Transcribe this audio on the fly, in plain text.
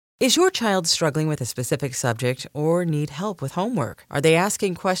Is your child struggling with a specific subject or need help with homework? Are they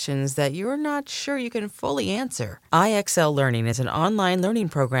asking questions that you're not sure you can fully answer? IXL Learning is an online learning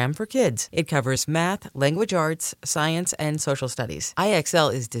program for kids. It covers math, language arts, science, and social studies.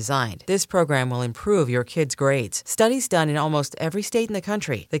 IXL is designed. This program will improve your kids' grades. Studies done in almost every state in the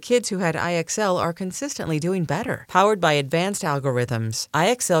country. The kids who had IXL are consistently doing better. Powered by advanced algorithms,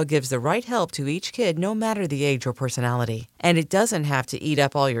 IXL gives the right help to each kid no matter the age or personality. And it doesn't have to eat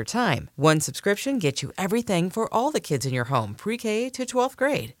up all your time. One subscription gets you everything for all the kids in your home, pre-K to 12th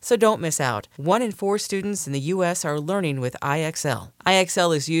grade. So don't miss out. 1 in 4 students in the U.S. are learning with IXL.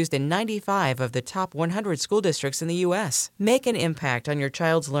 IXL is used in 95 of the top 100 school districts in the U.S. Make an impact on your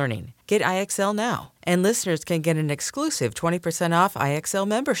child's learning. Get IXL now. And listeners can get an exclusive 20% off IXL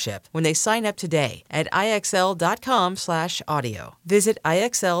membership when they sign up today at IXL.com/audio. Visit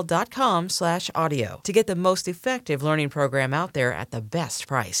IXL.com/audio to get the most effective learning program out there at the best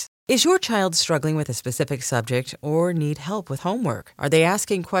price. Is your child struggling with a specific subject or need help with homework? Are they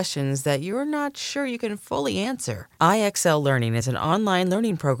asking questions that you're not sure you can fully answer? IXL Learning is an online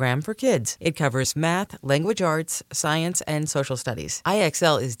learning program for kids. It covers math, language arts, science, and social studies.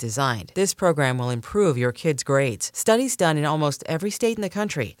 IXL is designed. This program will improve your kids' grades. Studies done in almost every state in the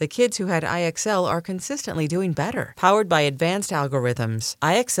country. The kids who had IXL are consistently doing better. Powered by advanced algorithms,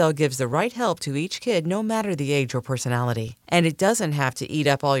 IXL gives the right help to each kid no matter the age or personality. And it doesn't have to eat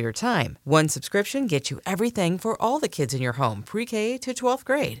up all your time. One subscription gets you everything for all the kids in your home, pre-K to 12th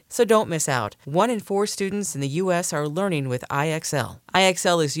grade. So don't miss out. 1 in 4 students in the U.S. are learning with IXL.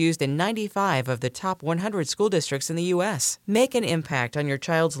 IXL is used in 95 of the top 100 school districts in the U.S. Make an impact on your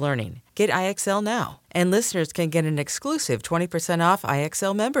child's learning. Get IXL now. And listeners can get an exclusive 20% off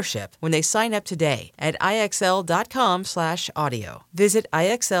IXL membership when they sign up today at IXL.com/audio. Visit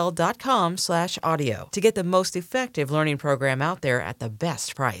IXL.com/audio to get the most effective learning program out there at the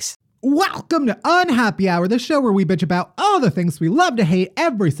best price. Welcome to Unhappy Hour, the show where we bitch about all the things we love to hate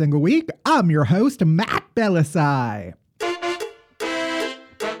every single week. I'm your host, Matt Belisai.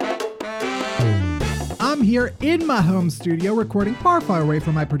 I'm here in my home studio recording far away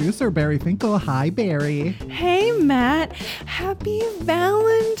from my producer, Barry Finkel. Hi, Barry. Hey, Matt. Happy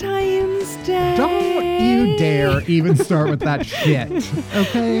Valentine's Day. Don't you dare even start with that shit,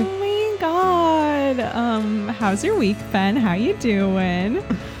 okay? Oh my God. How's your week been? How you doing?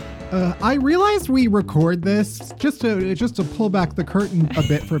 I realized we record this just to pull back the curtain a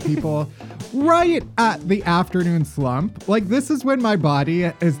bit for people right at the afternoon slump. Like, this is when my body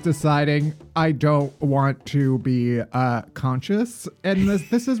is deciding I don't want to be conscious. And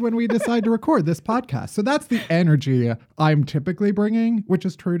this is when we decide to record this podcast. So that's the energy I'm typically bringing, which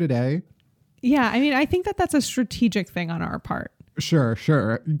is true today. Yeah, I mean, I think that's a strategic thing on our part. Sure.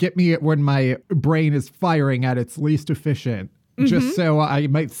 Get me when my brain is firing at its least efficient. Just so I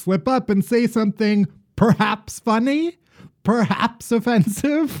might slip up and say something perhaps funny, perhaps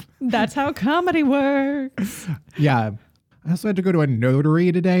offensive. That's how comedy works. Yeah. I also had to go to a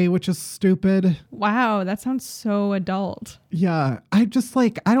notary today, which is stupid. Wow, that sounds so adult. Yeah. I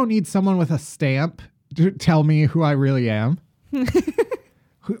don't need someone with a stamp to tell me who I really am.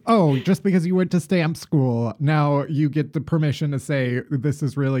 Oh, just because you went to stamp school, now you get the permission to say this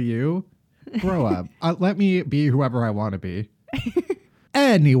is really you? Grow up. Let me be whoever I want to be.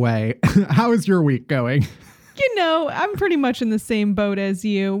 Anyway, how is your week going? You know, I'm pretty much in the same boat as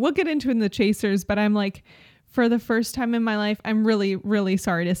you. We'll get into it in the chasers, but I'm like, for the first time in my life, I'm really, really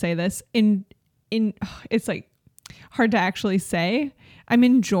sorry to say this. It's like hard to actually say. I'm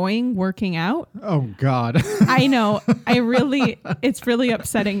enjoying working out. Oh, God. I know. It's really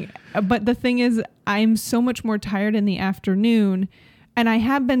upsetting. But the thing is, I'm so much more tired in the afternoon. And I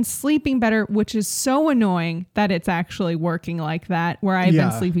have been sleeping better, which is so annoying that it's actually working like that, where I've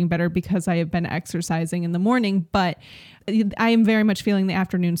been sleeping better because I have been exercising in the morning. But I am very much feeling the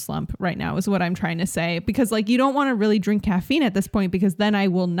afternoon slump right now is what I'm trying to say. Because like, you don't want to really drink caffeine at this point because then I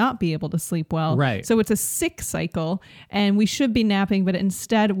will not be able to sleep well. Right. So it's a sick cycle and we should be napping. But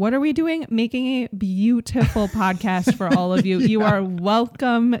instead, what are we doing? Making a beautiful podcast for all of you. Yeah. You are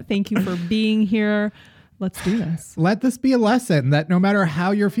welcome. Thank you for being here. Let's do this. Let this be a lesson that no matter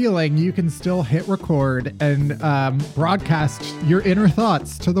how you're feeling, you can still hit record and broadcast your inner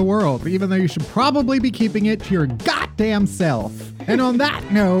thoughts to the world, even though you should probably be keeping it to your goddamn self. And on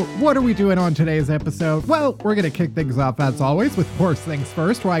that note, what are we doing on today's episode? Well, we're going to kick things off, as always, with Worst Things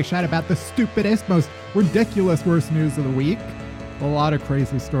First, where I chat about the stupidest, most ridiculous worst news of the week. A lot of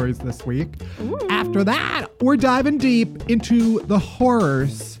crazy stories this week. Ooh. After that, we're diving deep into the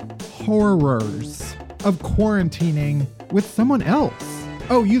horrors of quarantining with someone else.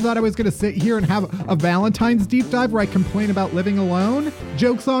 Oh, you thought I was going to sit here and have a Valentine's deep dive where I complain about living alone?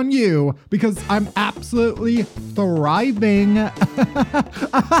 Joke's on you, because I'm absolutely thriving. Don't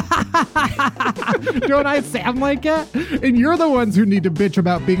I sound like it? And you're the ones who need to bitch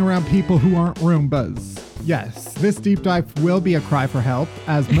about being around people who aren't Roombas. Yes, this deep dive will be a cry for help,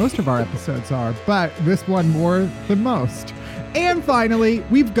 as most of our episodes are, but this one more than most. And finally,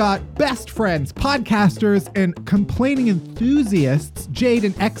 we've got best friends, podcasters, and complaining enthusiasts, Jade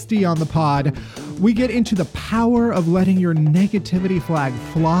and XD on the pod. We get into the power of letting your negativity flag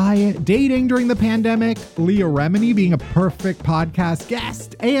fly, dating during the pandemic, Leah Remini being a perfect podcast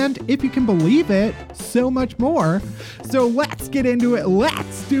guest, and if you can believe it, so much more. So let's get into it.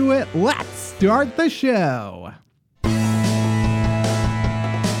 Let's do it. Let's start the show.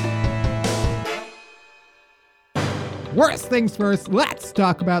 Worst things first, let's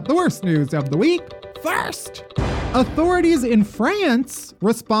talk about the worst news of the week. First, authorities in France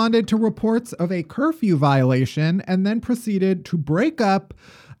responded to reports of a curfew violation and then proceeded to break up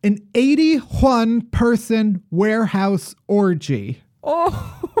an 81-person warehouse orgy.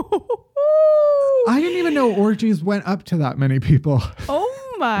 Oh, I didn't even know orgies went up to that many people.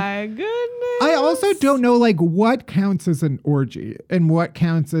 oh my goodness. I also don't know what counts as an orgy and what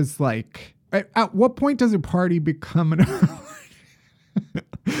counts as at what point does a party become an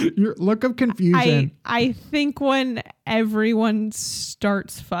Your look of confusion. I think when everyone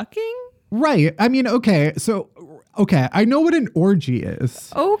starts fucking. Right. I mean, okay. So, I know what an orgy is.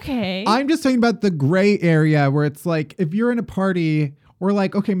 Okay. I'm just talking about the gray area where it's like, if you're in a party or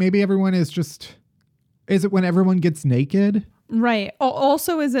maybe everyone is it when everyone gets naked? Right.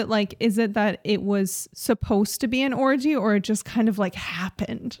 Also, is it that it was supposed to be an orgy or it just kind of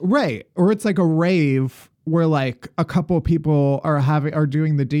happened? Right. Or it's like a rave where a couple people are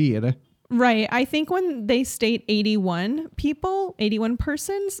doing the deed. Right. I think when they state 81 people, 81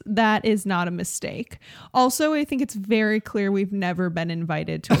 persons, that is not a mistake. Also, I think it's very clear we've never been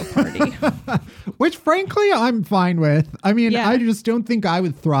invited to a party. Which, frankly, I'm fine with. I mean, yeah. I just don't think I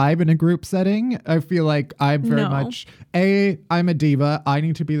would thrive in a group setting. I feel like I'm very much, I'm a diva. I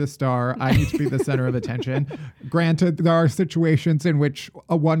need to be the star. I need to be the center of attention. Granted, there are situations in which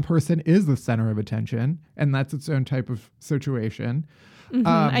one person is the center of attention, and that's its own type of situation. Mm-hmm.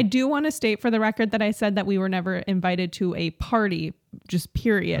 I do want to state for the record that I said that we were never invited to a party, just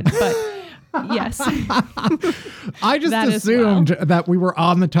period. But yes. I just assumed that we were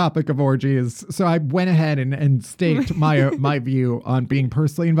on the topic of orgies. So I went ahead and staked my view on being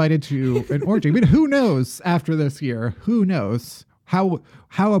personally invited to an orgy. But who knows after this year? Who knows how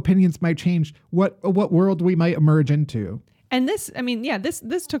opinions might change, what world we might emerge into. And this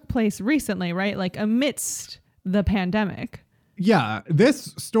took place recently, right? Amidst the pandemic. Yeah,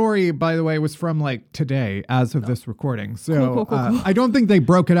 this story, by the way, was from today as of this recording. So cool. I don't think they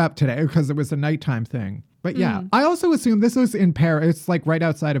broke it up today because it was a nighttime thing. But yeah, I also assume this was in Paris. It's right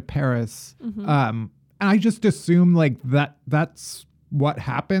outside of Paris. Mm-hmm. And I just assume that's what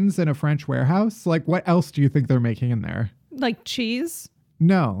happens in a French warehouse. What else do you think they're making in there? Cheese?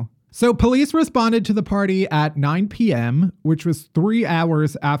 No. So police responded to the party at 9 p.m., which was 3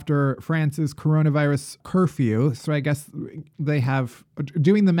 hours after France's coronavirus curfew. So I guess they have,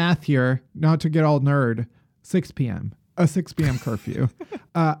 doing the math here, not to get all nerd, 6 p.m., a 6 p.m. curfew.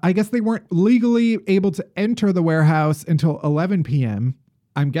 I guess they weren't legally able to enter the warehouse until 11 p.m.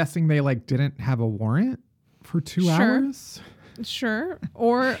 I'm guessing they didn't have a warrant for 2 hours. Sure.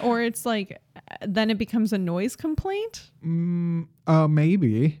 Or it's then it becomes a noise complaint.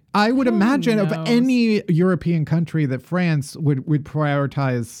 Maybe. I would imagine of any European country that France would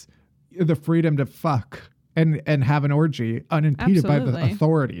prioritize the freedom to fuck and have an orgy unimpeded by the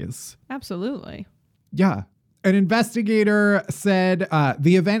authorities. Absolutely. Yeah. An investigator said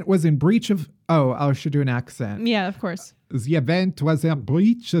the event was in breach of... Oh, I should do an accent. Yeah, of course. The event was in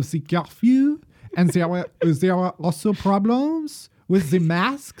breach of the curfew. And there were also problems with the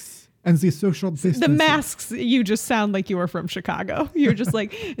masks and the social distancing. The masks, you just sound like you were from Chicago. You're just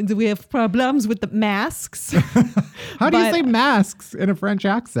do we have problems with the masks? How do you say masks in a French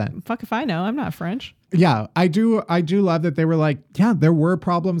accent? Fuck if I know. I'm not French. Yeah, I do love that they were there were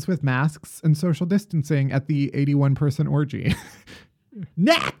problems with masks and social distancing at the 81-person orgy.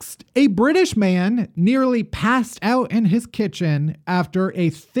 Next, a British man nearly passed out in his kitchen after a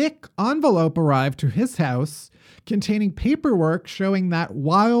thick envelope arrived to his house containing paperwork showing that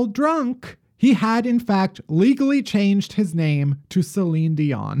while drunk, he had in fact legally changed his name to Celine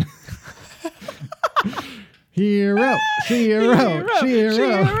Dion. Hero.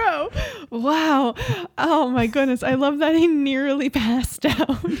 Wow. Oh my goodness. I love that he nearly passed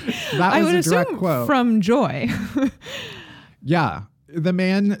out. That was a direct quote. From joy. Yeah. The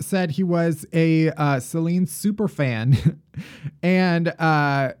man said he was a Celine super fan, and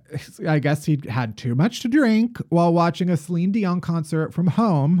I guess he had too much to drink while watching a Celine Dion concert from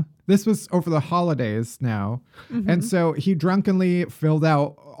home. This was over the holidays now. Mm-hmm. And so he drunkenly filled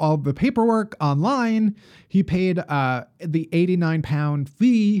out all the paperwork online. He paid the £89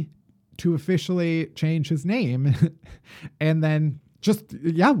 fee to officially change his name. And then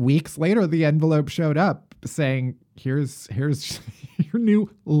weeks later, the envelope showed up saying, here's your new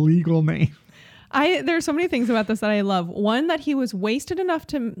legal name. There's so many things about this that I love. One, that he was wasted enough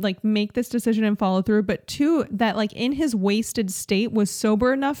to like make this decision and follow through. But two, that like in his wasted state was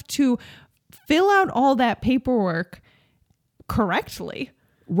sober enough to fill out all that paperwork correctly.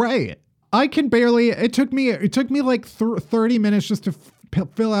 Right. I can barely, it took me like 30 minutes just to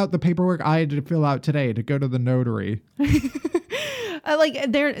fill out the paperwork I had to fill out today to go to the notary.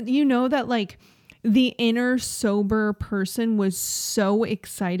 That like the inner sober person was so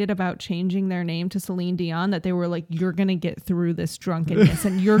excited about changing their name to Celine Dion that they were like, you're going to get through this drunkenness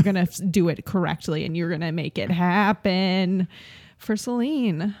and you're going to do it correctly and you're going to make it happen for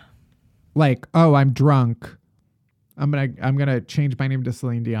Celine. Like, oh, I'm drunk. I'm going to change my name to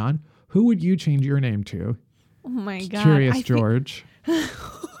Celine Dion. Who would you change your name to? Oh my God. Curious George. What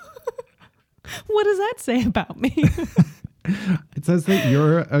does that say about me? It says that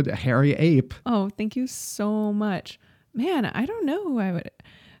you're a hairy ape. Oh, thank you so much. Man, I don't know who I would.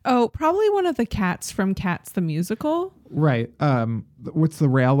 Oh, probably one of the cats from Cats the Musical. Right. What's the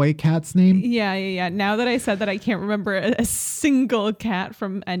railway cat's name? Yeah. Now that I said that, I can't remember a single cat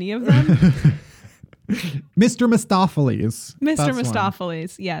from any of them. Mr. Mistopheles. Mr.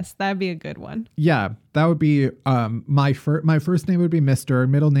 Mistopheles. Yes, that'd be a good one. Yeah, that would be my first name would be Mr.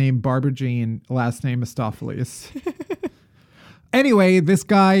 Middle name Barbara Jean. Last name Mistopheles. Anyway, this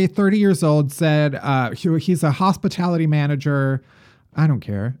guy, 30 years old, said he's a hospitality manager. I don't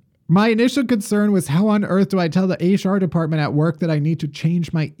care. My initial concern was how on earth do I tell the HR department at work that I need to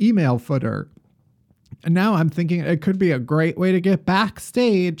change my email footer? And now I'm thinking it could be a great way to get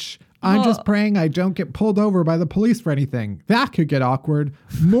backstage. I'm just praying I don't get pulled over by the police for anything. That could get awkward.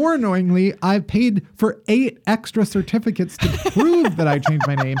 More annoyingly, I've paid for 8 extra certificates to prove that I changed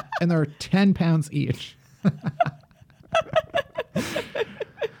my name, and they're £10 each.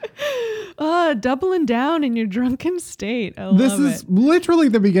 Doubling down in your drunken state. I love it. This is literally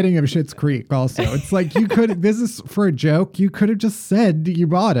the beginning of Schitt's Creek also. It's like this is for a joke. You could have just said you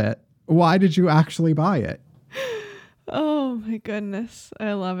bought it. Why did you actually buy it? Oh my goodness.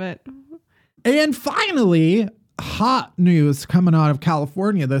 I love it. And finally, hot news coming out of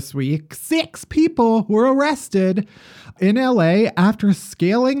California this week. 6 people were arrested in LA after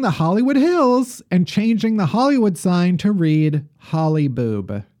scaling the Hollywood Hills and changing the Hollywood sign to read Holly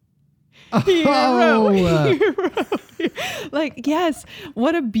Boob. Hero. Like, yes,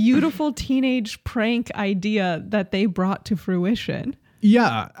 what a beautiful teenage prank idea that they brought to fruition.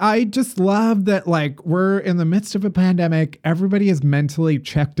 Yeah, I just love that, like, we're in the midst of a pandemic. Everybody is mentally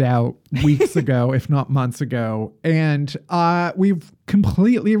checked out weeks ago, if not months ago. And we've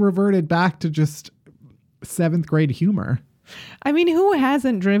completely reverted back to just 7th grade humor. I mean, who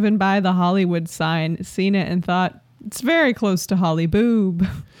hasn't driven by the Hollywood sign, seen it, and thought, it's very close to Holly Boob?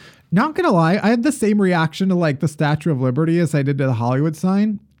 Not gonna lie, I had the same reaction to, like, the Statue of Liberty as I did to the Hollywood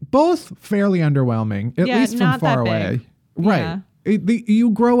sign. Both fairly underwhelming, at least from far away. Right. Yeah.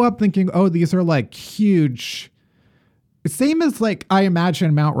 You grow up thinking, oh, these are like huge. Same as like I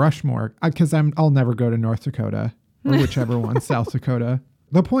imagine Mount Rushmore, because I'll never go to North Dakota or whichever one, South Dakota.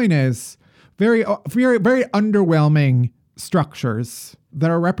 The point is, very, very, very underwhelming structures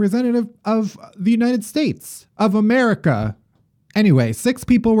that are representative of the United States of America. Anyway, 6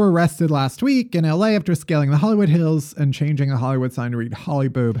 people were arrested last week in LA after scaling the Hollywood Hills and changing the Hollywood sign to read Holly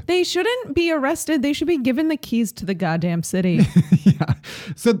Boob. They shouldn't be arrested. They should be given the keys to the goddamn city. Yeah.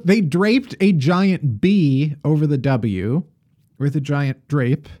 So they draped a giant B over the W with a giant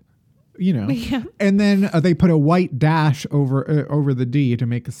drape, Yeah. And then they put a white dash over the D to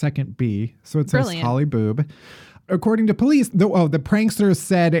make a second B. So it says Holly Boob. According to police, the pranksters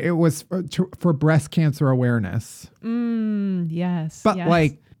said it was for breast cancer awareness. Yes. But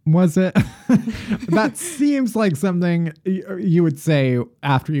like, was it? That seems like something you would say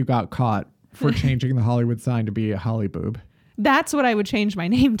after you got caught for changing the Hollywood sign to be a Holly Boob. That's what I would change my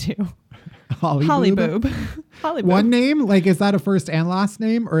name to. Holly Boob. Holly Boob. One name? Like, is that a first and last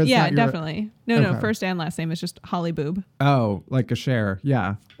name? Or is that definitely. No, first and last name is just Holly Boob. Oh, like a share.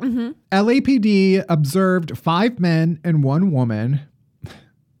 Yeah. Mm-hmm. LAPD observed 5 men and 1 woman.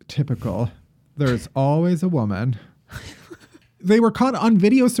 Typical. There's always a woman. They were caught on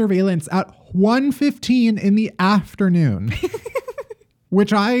video surveillance at 1:15 in the afternoon.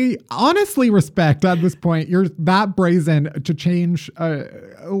 which I honestly respect at this point. You're that brazen to change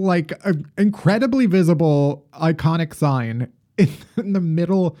like an incredibly visible, iconic sign in the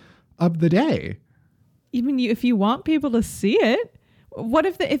middle of the day. Even if you want people to see it, what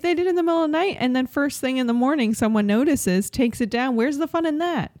if they did it in the middle of the night and then first thing in the morning someone notices, takes it down? Where's the fun in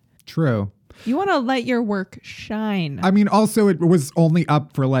that? True. You want to let your work shine. I mean, also it was only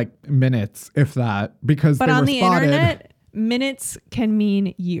up for like minutes, if that, because but they on were the spotted. internet, minutes can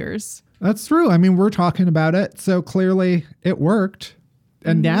mean years. That's true. I mean, we're talking about it, so clearly it worked.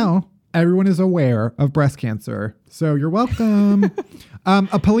 And now everyone is aware of breast cancer. So you're welcome.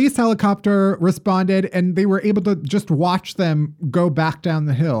 A police helicopter responded and they were able to just watch them go back down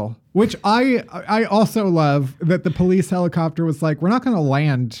the hill, which I also love that the police helicopter was like, we're not going to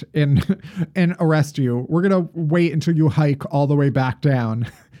land and arrest you. We're going to wait until you hike all the way back down.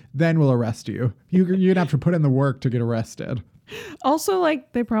 Then we'll arrest you. You'd have to put in the work to get arrested. Also,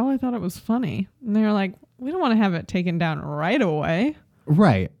 like, they probably thought it was funny. And they were like, we don't want to have it taken down right away.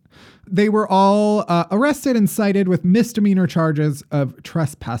 Right. They were all arrested and cited with misdemeanor charges of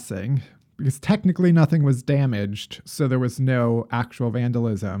trespassing because technically nothing was damaged, so there was no actual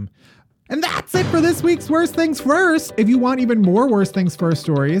vandalism. And that's it for this week's Worst Things First. If you want even more Worst Things First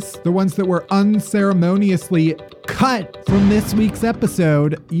stories, the ones that were unceremoniously cut from this week's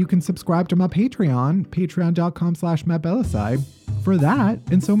episode, you can subscribe to my Patreon, patreon.com/MattBellassai, for that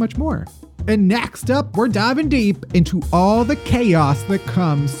and so much more. And next up, we're diving deep into all the chaos that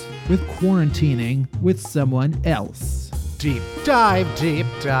comes with quarantining with someone else. Deep dive, deep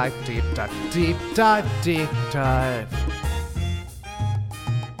dive, deep dive, deep dive, deep dive.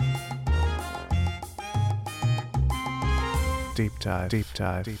 Deep dive, deep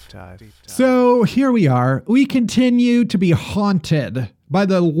dive, deep dive, deep dive. So here we are. We continue to be haunted by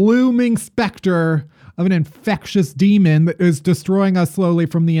the looming specter of an infectious demon that is destroying us slowly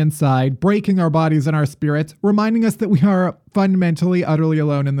from the inside, breaking our bodies and our spirits, reminding us that we are fundamentally, utterly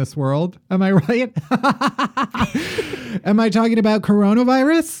alone in this world. Am I right? Am I talking about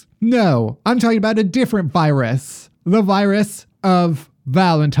coronavirus? No, I'm talking about a different virus. The virus of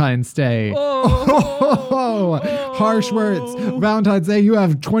Valentine's Day. Harsh words. Valentine's Day, you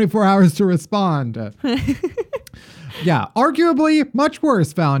have 24 hours to respond. Yeah, arguably much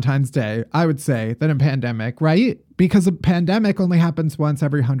worse Valentine's Day, I would say, than a pandemic, right? Because a pandemic only happens once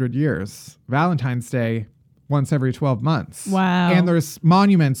every 100 years. Valentine's Day, once every 12 months. Wow. And there's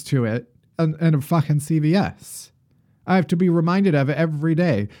monuments to it and a fucking CVS. I have to be reminded of it every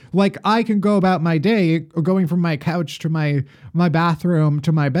day. Like, I can go about my day going from my couch to my bathroom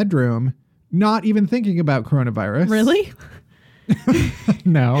to my bedroom, not even thinking about coronavirus. Really?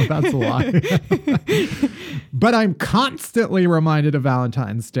 No, that's a lie. But I'm constantly reminded of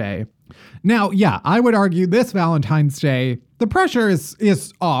Valentine's Day. Now, yeah, I would argue this Valentine's Day, the pressure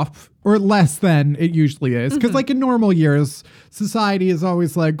is off, or less than it usually is. Because like in normal years, society is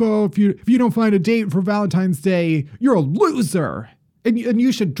always like, oh, if you don't find a date for Valentine's Day, you're a loser. And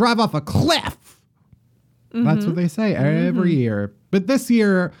you should drive off a cliff. That's what they say every year. But this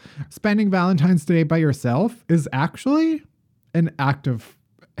year, spending Valentine's Day by yourself is actually an act of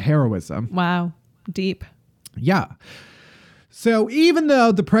heroism. Wow. Deep. Yeah. So even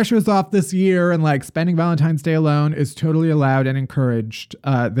though the pressure is off this year and like spending Valentine's Day alone is totally allowed and encouraged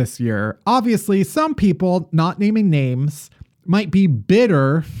this year, obviously some people, not naming names, might be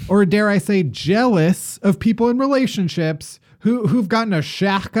bitter or dare I say jealous of people in relationships who've gotten to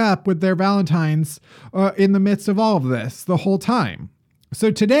shack up with their Valentines in the midst of all of this the whole time.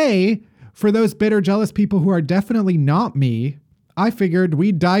 So today, for those bitter, jealous people who are definitely not me, I figured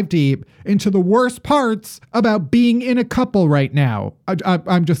we'd dive deep into the worst parts about being in a couple right now.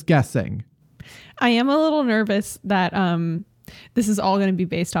 I'm just guessing. I am a little nervous that this is all going to be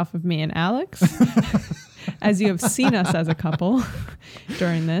based off of me and Alex, as you have seen us as a couple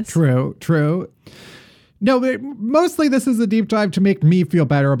during this. True. No, but mostly this is a deep dive to make me feel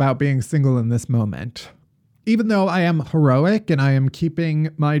better about being single in this moment. Even though I am heroic and I am keeping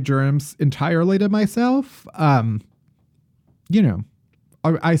my germs entirely to myself, you know,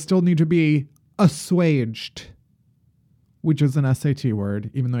 I still need to be assuaged, which is an SAT word,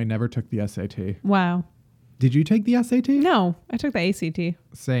 even though I never took the SAT. Wow. Did you take the SAT? No, I took the ACT.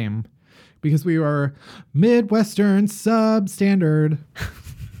 Same. Because we were Midwestern substandard.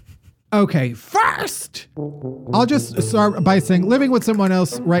 Okay, first, I'll just start by saying living with someone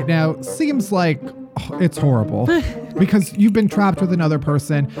else right now seems like it's horrible because you've been trapped with another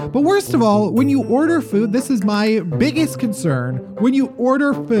person. But worst of all, when you order food, this is my biggest concern. When you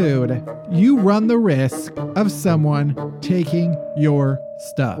order food, you run the risk of someone taking your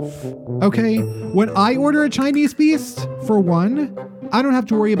stuff. Okay, when I order a Chinese feast, for one, I don't have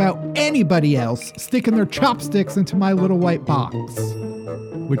to worry about anybody else sticking their chopsticks into my little white box,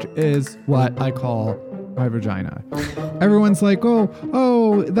 which is what I call my vagina. Everyone's like,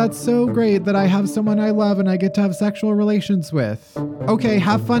 oh, that's so great that I have someone I love and I get to have sexual relations with. Okay,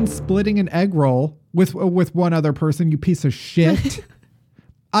 have fun splitting an egg roll with one other person, you piece of shit.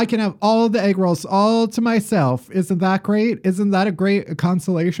 I can have all the egg rolls all to myself. Isn't that great? Isn't that a great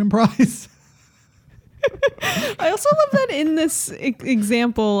consolation prize? I also love that in this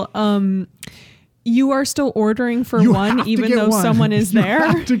example, you are still ordering for one, even though someone is there.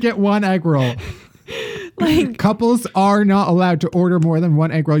 You have to get one egg roll. Like, couples are not allowed to order more than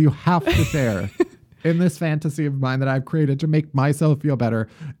one egg roll. You have to share. In this fantasy of mine that I've created to make myself feel better,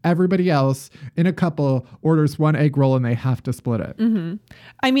 everybody else in a couple orders one egg roll and they have to split it. Mm-hmm.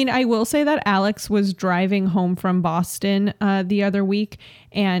 I mean, I will say that Alex was driving home from Boston the other week,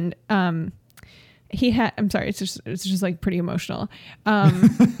 and he had, I'm sorry, it's just like pretty emotional.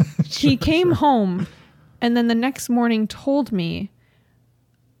 He came home and then the next morning told me,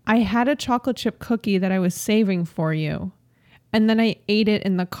 I had a chocolate chip cookie that I was saving for you. And then I ate it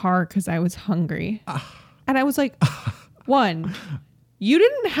in the car because I was hungry. And I was like, one, you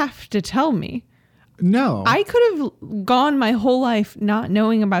didn't have to tell me. No. I could have gone my whole life not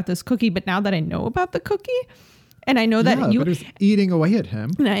knowing about this cookie, but now that I know about the cookie, and I know that but it was eating away at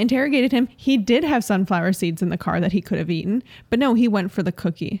him. And I interrogated him. He did have sunflower seeds in the car that he could have eaten, but no, he went for the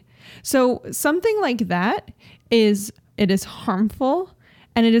cookie. So something like that is harmful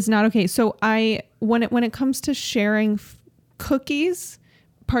and it is not okay. So when it comes to sharing cookies,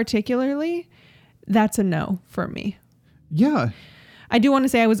 particularly, that's a no for me. Yeah. I do want to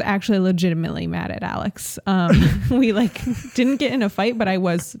say I was actually legitimately mad at Alex. We didn't get in a fight, but I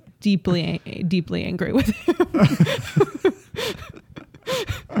was deeply angry with him.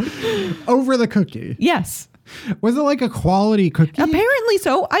 Over the cookie? Yes. Was it like a quality cookie? Apparently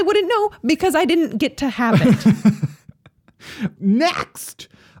so. I wouldn't know because I didn't get to have it. Next,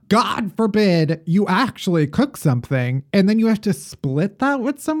 God forbid you actually cook something and then you have to split that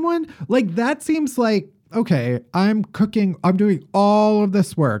with someone. Like, that seems like, okay, I'm cooking, I'm doing all of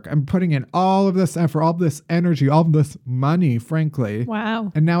this work. I'm putting in all of this effort, all of this energy, all of this money, frankly.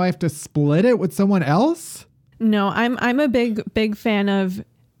 Wow. And now I have to split it with someone else? No, I'm a big fan of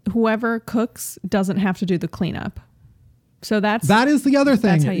whoever cooks doesn't have to do the cleanup. So that is the other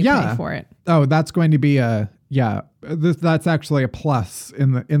thing. That's how you pay for it. Oh, that's going to be that's actually a plus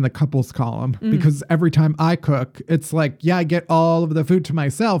in the couples column, because every time I cook, it's like, yeah, I get all of the food to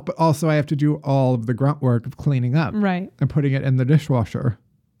myself, but also I have to do all of the grunt work of cleaning up, right, and putting it in the dishwasher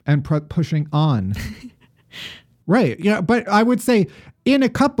and pushing on. Right. Yeah. But I would say in a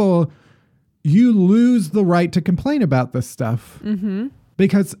couple, you lose the right to complain about this stuff. Mm-hmm.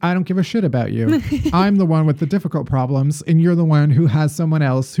 Because I don't give a shit about you. I'm the one with the difficult problems, and you're the one who has someone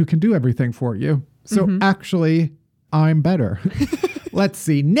else who can do everything for you. So actually, I'm better. Let's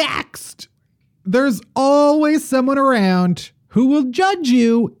see. Next, there's always someone around who will judge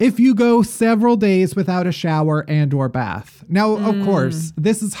you if you go several days without a shower and or bath. Now, of course,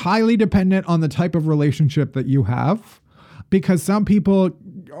 this is highly dependent on the type of relationship that you have, because some people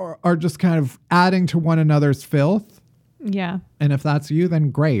are just kind of adding to one another's filth. Yeah. And if that's you,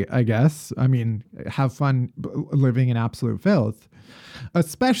 then great, I guess. I mean, have fun living in absolute filth.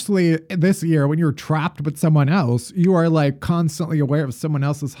 Especially this year when you're trapped with someone else, you are like constantly aware of someone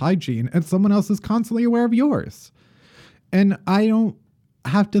else's hygiene and someone else is constantly aware of yours. And I don't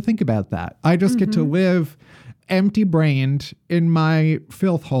have to think about that. I just get to live empty-brained in my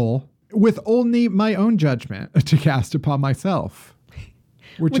filth hole with only my own judgment to cast upon myself.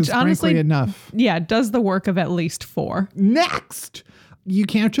 Which is honestly, frankly enough. Yeah, does the work of at least 4. Next, you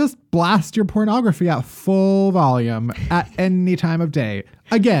can't just blast your pornography at full volume at any time of day.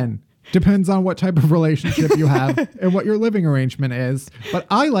 Again, depends on what type of relationship you have and what your living arrangement is. But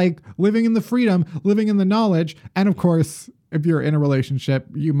I like living in the freedom, living in the knowledge. And of course, if you're in a relationship,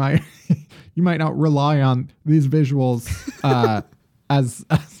 you might not rely on these visuals as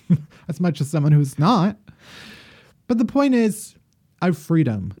much as someone who's not. But the point is, I have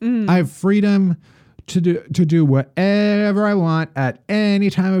freedom. I have freedom to do whatever I want at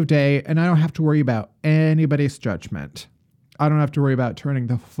any time of day, and I don't have to worry about anybody's judgment. I don't have to worry about turning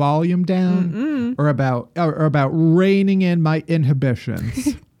the volume down or about reining in my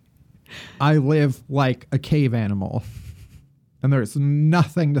inhibitions. I live like a cave animal, and there's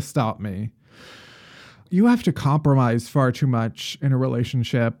nothing to stop me. You have to compromise far too much in a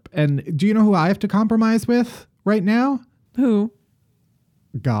relationship. And do you know who I have to compromise with right now? Who?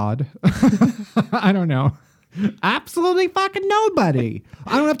 God. I don't know. Absolutely fucking nobody.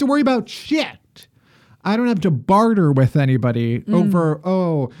 I don't have to worry about shit. I don't have to barter with anybody over,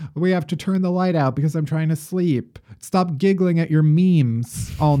 oh, we have to turn the light out because I'm trying to sleep. Stop giggling at your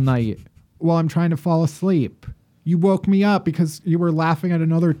memes all night while I'm trying to fall asleep. You woke me up because you were laughing at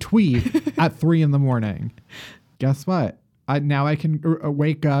another tweet at 3 a.m. Guess what? Now I can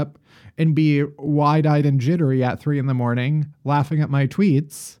wake up and be wide-eyed and jittery at 3 a.m. laughing at my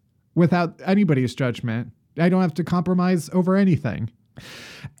tweets without anybody's judgment. I don't have to compromise over anything.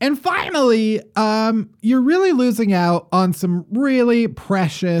 And finally, you're really losing out on some really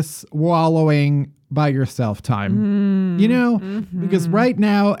precious wallowing by yourself time, because right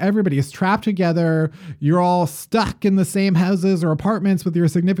now everybody is trapped together. You're all stuck in the same houses or apartments with your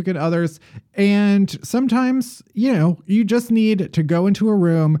significant others. And sometimes, you just need to go into a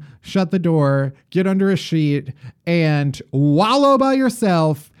room, shut the door, get under a sheet and wallow by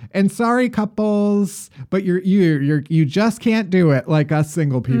yourself. And sorry, couples, but you just can't do it like us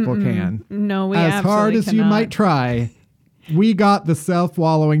single people can. No, we as hard as cannot. you might try. We got the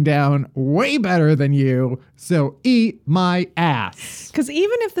self-wallowing down way better than you, so eat my ass. Because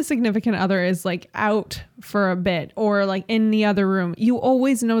even if the significant other is like out for a bit or like in the other room, you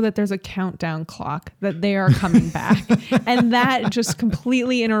always know that there's a countdown clock that they are coming back. And that just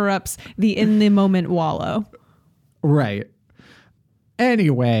completely interrupts the in-the-moment wallow. Right.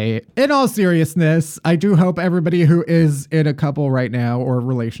 Anyway, in all seriousness, I do hope everybody who is in a couple right now or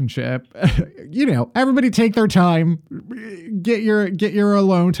relationship, everybody take their time, get your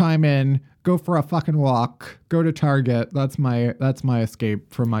alone time in, go for a fucking walk, go to Target. That's my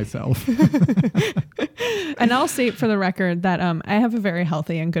escape from myself. And I'll state for the record that I have a very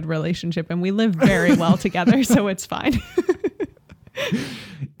healthy and good relationship and we live very well together, so it's fine.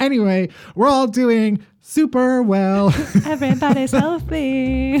 Anyway, we're all doing super well. Everybody's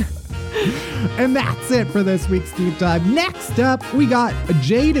healthy. And that's it for this week's deep dive. Next up, we got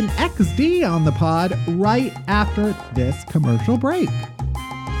Jade and XD on the pod right after this commercial break.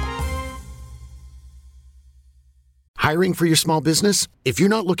 Hiring for your small business? If you're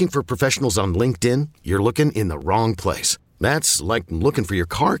not looking for professionals on LinkedIn, you're looking in the wrong place. That's like looking for your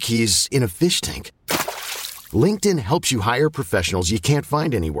car keys in a fish tank. LinkedIn helps you hire professionals you can't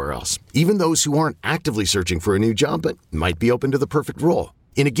find anywhere else, even those who aren't actively searching for a new job but might be open to the perfect role.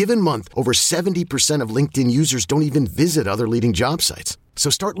 In a given month, over 70% of LinkedIn users don't even visit other leading job sites. So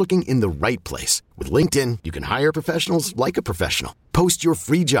start looking in the right place. With LinkedIn, you can hire professionals like a professional. Post your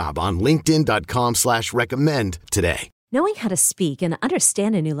free job on linkedin.com/recommend today. Knowing how to speak and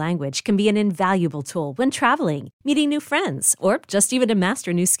understand a new language can be an invaluable tool when traveling, meeting new friends, or just even to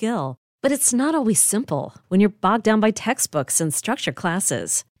master a new skill. But it's not always simple when you're bogged down by textbooks and structure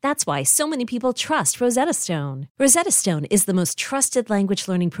classes. That's why so many people trust Rosetta Stone. Rosetta Stone is the most trusted language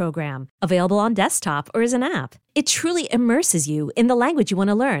learning program, available on desktop or as an app. It truly immerses you in the language you want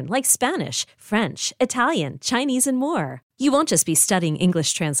to learn, like Spanish, French, Italian, Chinese, and more. You won't just be studying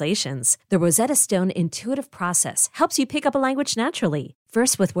English translations. The Rosetta Stone intuitive process helps you pick up a language naturally,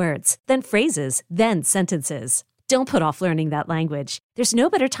 first with words, then phrases, then sentences. Don't put off learning that language. There's no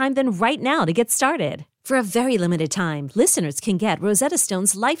better time than right now to get started. For a very limited time, listeners can get Rosetta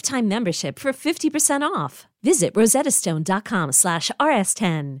Stone's lifetime membership for 50% off. Visit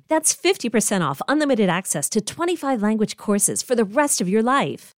rosettastone.com/rs10. That's 50% off unlimited access to 25 language courses for the rest of your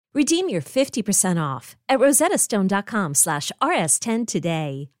life. Redeem your 50% off at rosettastone.com/rs10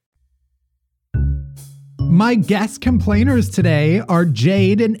 today. My guest complainers today are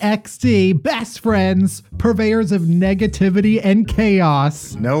Jade and XD, best friends, purveyors of negativity and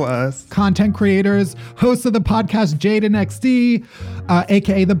chaos. Know us. Content creators, hosts of the podcast Jade and XD,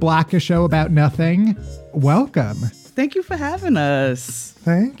 aka The Blackest Show About Nothing. Welcome. Thank you for having us.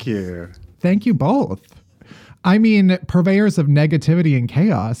 Thank you. Thank you both. I mean, purveyors of negativity and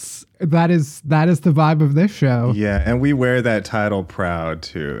chaos. That is the vibe of this show. Yeah, and we wear that title proud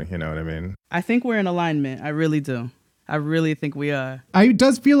too, you know what I mean? I think we're in alignment. I really do. I really think we are. It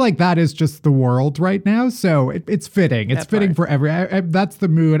does feel like that is just the world right now, so it's fitting. It's fitting for that's the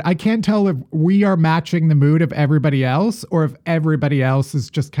mood. I can't tell if we are matching the mood of everybody else or if everybody else is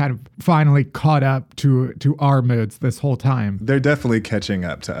just kind of finally caught up to our moods this whole time. They're definitely catching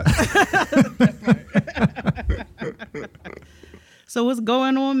up to us. So what's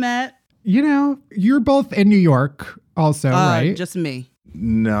going on, Matt? You're both in New York also, right? Just me.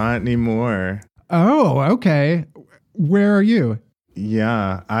 Not anymore. Oh, okay. Where are you?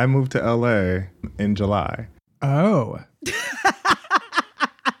 Yeah, I moved to LA in July. Oh.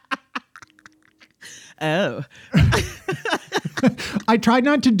 Oh. I tried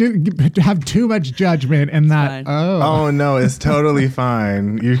not to have too much judgment in that. Fine. Oh no, it's totally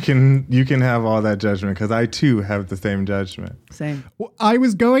fine. You can have all that judgment because I too have the same judgment. Same. Well, I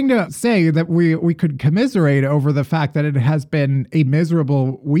was going to say that we could commiserate over the fact that it has been a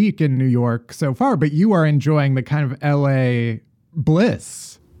miserable week in New York so far, but you are enjoying the kind of LA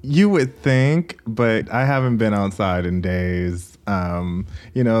bliss. You would think, but I haven't been outside in days.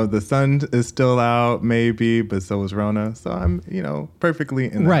 The sun is still out, maybe, but so is Rona. So I'm, perfectly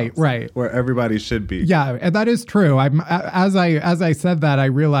in the house, right, where everybody should be. Yeah, and that is true. As I said that, I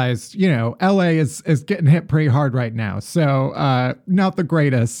realized, LA is getting hit pretty hard right now. So not the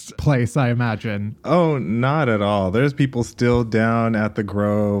greatest place, I imagine. Oh, not at all. There's people still down at the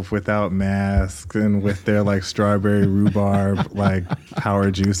Grove without masks and with their like strawberry rhubarb like power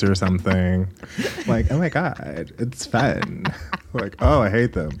juice or something. Like, oh my God, it's fun. Like, oh, I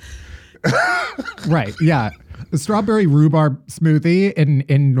hate them. Right. Yeah. The strawberry rhubarb smoothie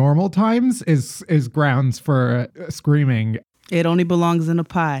in normal times is grounds for screaming. It only belongs in a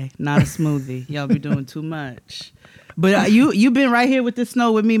pie, not a smoothie. Y'all be doing too much. But you've been right here with the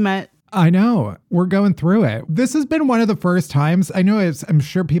snow with me, Matt. I know. We're going through it. This has been one of the first times. I'm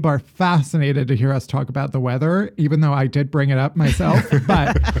sure people are fascinated to hear us talk about the weather, even though I did bring it up myself.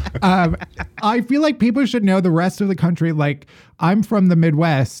 But I feel like people should know the rest of the country. Like, I'm from the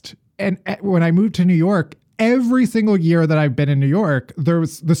Midwest. And when I moved to New York, every single year that I've been in New York, there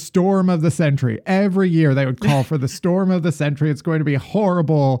was the storm of the century. Every year they would call for the storm of the century. It's going to be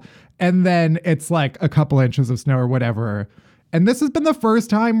horrible. And then it's like a couple inches of snow or whatever. And this has been the first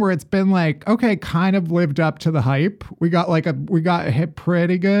time where it's been like, okay, kind of lived up to the hype. We got hit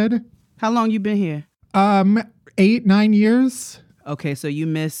pretty good. How long you been here? 8-9 years. Okay, so you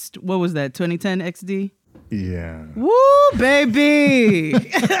missed, what was that, 2010 XD? Yeah. Woo, baby!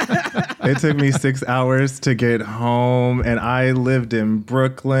 It took me 6 hours to get home, and I lived in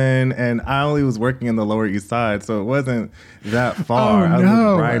Brooklyn, and I only was working in the Lower East Side, so it wasn't that far. Oh, I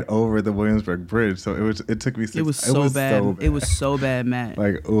no. was right over the Williamsburg Bridge, so it took me 6 hours. It was so bad. It was so bad, Matt.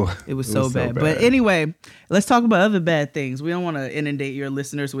 Like, oh, it was so bad. But anyway, let's talk about other bad things. We don't want to inundate your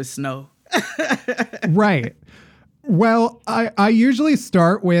listeners with snow. Right. Well, I usually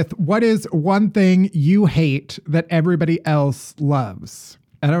start with what is one thing you hate that everybody else loves?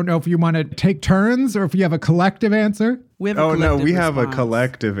 I don't know if you want to take turns or if you have a collective answer. We have a collective we have a response.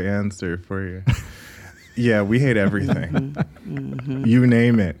 collective answer for you. Yeah, we hate everything. You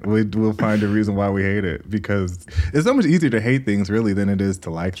name it. We'll find a reason why we hate it, because it's so much easier to hate things really than it is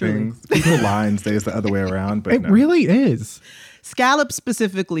to like things. People lie and say it's the other way around, but It really is. Scallops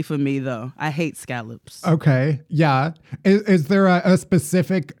specifically for me, though. I hate scallops. Okay. Yeah. Is there a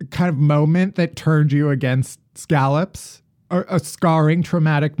specific kind of moment that turned you against scallops? Or a scarring,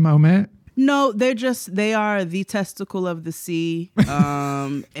 traumatic moment? No, they are the testicle of the sea.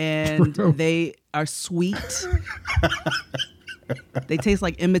 And True. they are sweet. They taste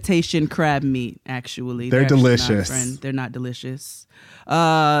like imitation crab meat, actually. They're actually delicious. They're not delicious.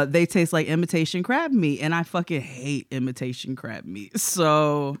 They taste like imitation crab meat, and I fucking hate imitation crab meat.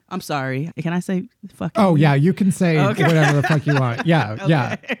 So I'm sorry. Can I say fucking? Oh, yeah. You can say Okay. whatever the fuck you want. Yeah.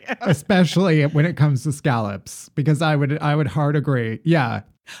 Yeah. Especially when it comes to scallops, because I would hard agree. Yeah.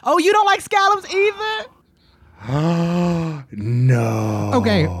 Oh, you don't like scallops either? no.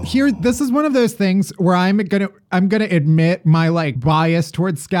 Okay, this is one of those things where I'm gonna admit my like bias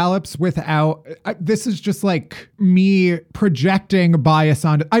towards scallops without. This is just like me projecting bias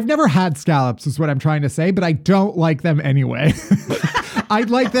onto. I've never had scallops, is what I'm trying to say, but I don't like them anyway. I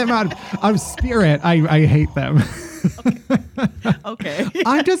like them out of spirit. I hate them. Okay.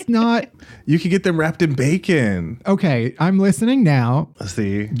 I'm just not. You can get them wrapped in bacon. Okay, I'm listening now. Let's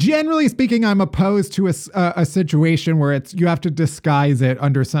see. Generally speaking, I'm opposed to a situation where you have to disguise it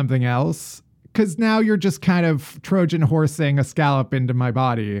under something else. Because now you're just kind of Trojan horsing a scallop into my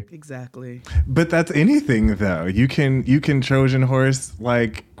body. Exactly. But that's anything though. You can Trojan horse,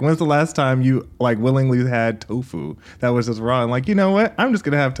 like, when's the last time you like willingly had tofu that was just raw and like, you know what? I'm just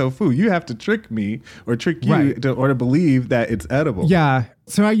gonna have tofu. You have to trick me or trick you Right. to believe that it's edible. Yeah.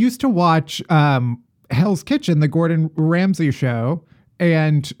 So I used to watch Hell's Kitchen, the Gordon Ramsay show.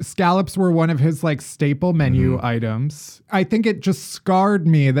 And scallops were one of his like staple menu items. I think it just scarred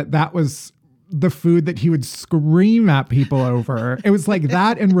me that was the food that he would scream at people over. It was like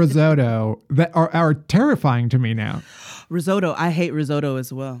that and risotto that are terrifying to me now. Risotto. I hate risotto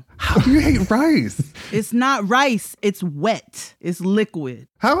as well. How do you hate rice? It's not rice. It's wet. It's liquid.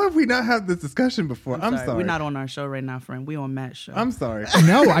 How have we not had this discussion before? I'm sorry. We're not on our show right now, friend. We on Matt's show. I'm sorry.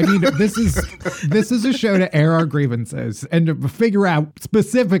 No, I mean, this is a show to air our grievances and to figure out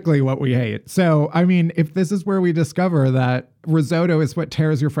specifically what we hate. So, I mean, if this is where we discover that risotto is what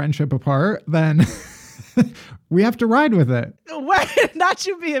tears your friendship apart, then we have to ride with it. Wait, not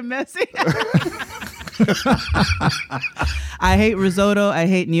you being messy. I hate risotto, I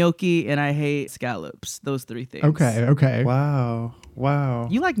hate gnocchi, and I hate scallops. Those three things. Okay. Wow.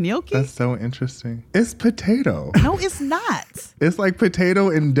 You like gnocchi? That's so interesting. It's potato. No, it's not. It's like potato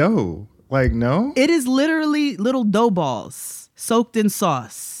and dough. Like, no? It is literally little dough balls soaked in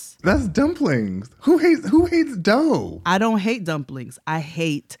sauce. That's dumplings. Who hates dough? I don't hate dumplings. I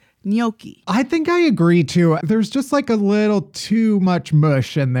hate gnocchi. I think I agree too. There's just like a little too much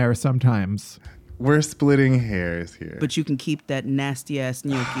mush in there sometimes. We're splitting hairs here. But you can keep that nasty ass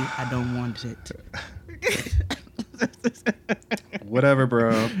gnocchi. I don't want it. Whatever,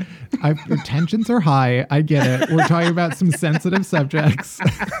 bro. Your tensions are high. I get it. We're talking about some sensitive subjects.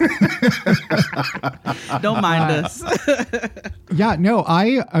 Don't mind us. Yeah, no,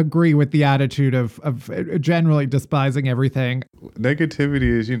 I agree with the attitude of generally despising everything. Negativity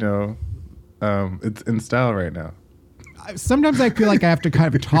is, it's in style right now. Sometimes I feel like I have to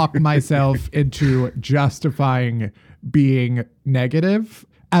kind of talk myself into justifying being negative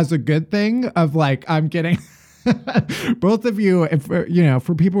as a good thing of like, I'm getting... Both of you, if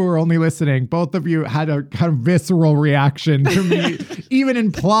for people who are only listening, both of you had a kind of visceral reaction to me, even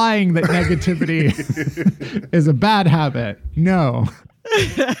implying that negativity is a bad habit. No.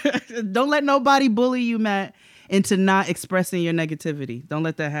 Don't let nobody bully you, Matt, into not expressing your negativity. Don't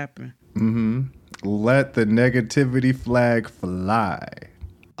let that happen. Mm-hmm. Let the negativity flag fly.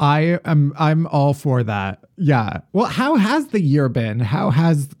 I'm all for that. Yeah. Well, how has the year been? How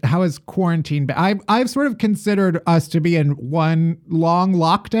has quarantine been? I've sort of considered us to be in one long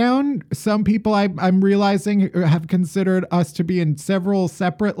lockdown. Some people I'm realizing have considered us to be in several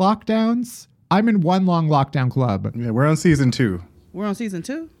separate lockdowns. I'm in one long lockdown club. Yeah, we're on season 2. We're on season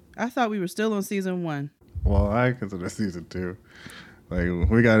 2? I thought we were still on season 1. Well, I consider season 2. Like,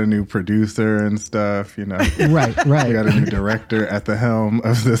 we got a new producer and stuff, Right. We got a new director at the helm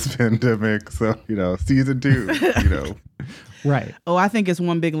of this pandemic. So, season 2, Right. Oh, I think it's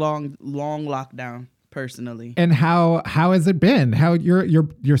one big long lockdown, personally. And how has it been? How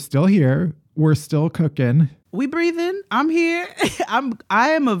you're still here. We're still cooking. We breathing. I'm here. I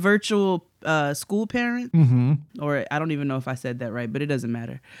am a virtual school parent, or I don't even know if I said that right, but it doesn't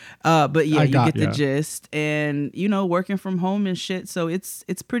matter. But yeah, you get the gist, and working from home and shit. So it's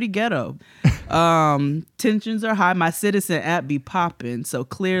pretty ghetto. Tensions are high. My Citizen app be popping, so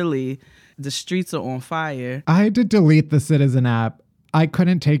clearly the streets are on fire. I had to delete the Citizen app. I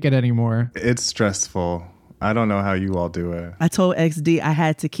couldn't take it anymore. It's stressful. I don't know how you all do it. I told XD I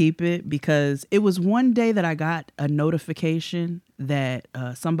had to keep it because it was one day that I got a notification that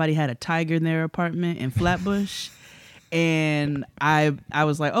somebody had a tiger in their apartment in Flatbush. And I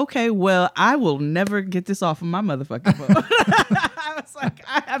was like, okay, well, I will never get this off of my motherfucking phone. I was like,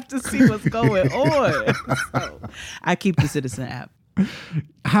 I have to see what's going on. So I keep the Citizen app.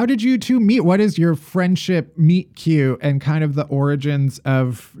 How did you two meet? What is your friendship meet cute and kind of the origins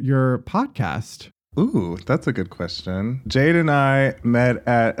of your podcast? Ooh, that's a good question. Jade and I met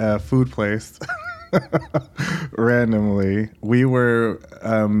at a food place randomly. We were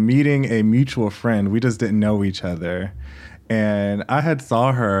meeting a mutual friend. We just didn't know each other. And I had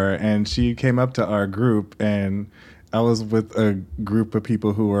saw her and she came up to our group and I was with a group of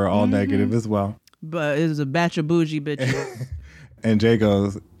people who were all negative as well. But it was a batch of bougie bitches. And Jay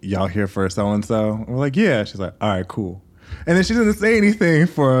goes, y'all here for so-and-so? We're like, yeah. She's like, all right, cool. And then she doesn't say anything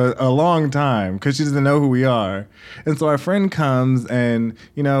for a long time because she doesn't know who we are. And so our friend comes and,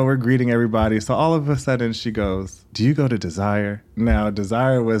 we're greeting everybody. So all of a sudden she goes, do you go to Desire? Now,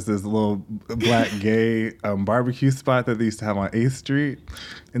 Desire was this little black gay barbecue spot that they used to have on 8th Street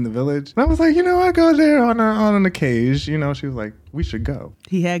in the Village. And I was like, I go there on an occasion. She was like, we should go.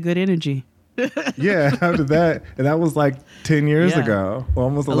 He had good energy. Yeah, after that. And that was like 10 years ago. Well,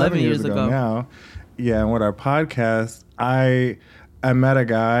 almost 11 years ago now. Yeah, and with our podcast, I met a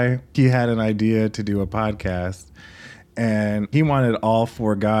guy. He had an idea to do a podcast. And he wanted all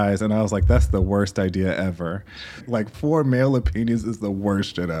 4 guys. And I was like, that's the worst idea ever. Like 4 male opinions is the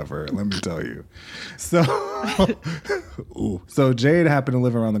worst shit ever. Let me tell you. So, so Jade happened to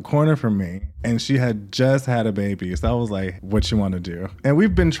live around the corner from me. And she had just had a baby. So I was like, what you want to do? And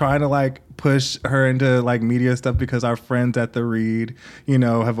we've been trying to like push her into like media stuff because our friends at the Read, you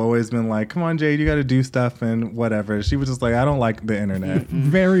know, have always been like, come on, Jade, you got to do stuff and whatever. She was just like, I don't like the internet.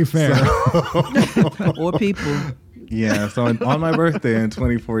 Very fair. Or people. Yeah, so on my birthday in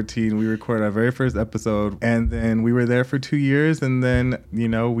 2014, we recorded our very first episode, and then we were there for 2 years, and then, you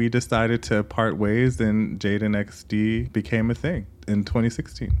know, we decided to part ways, and Jade and XD became a thing in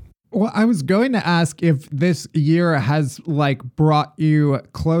 2016. Well, I was going to ask if this year has like brought you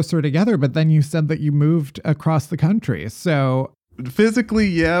closer together, but then you said that you moved across the country. So physically,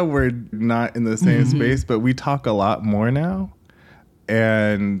 yeah, we're not in the same space, but we talk a lot more now.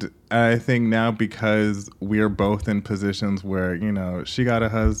 And I think now because we are both in positions where, you know, she got a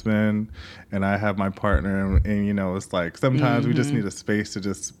husband and I have my partner and you know, it's like sometimes we just need a space to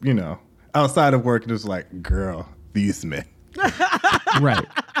just, you know, outside of work, just like, girl, these men. right.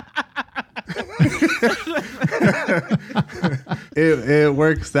 it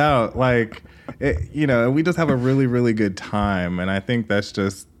works out like you know, we just have a really, really good time. And I think that's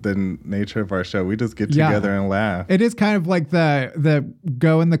just the nature of our show. We just get together and laugh. It is kind of like the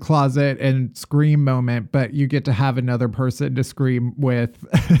go in the closet and scream moment, but you get to have another person to scream with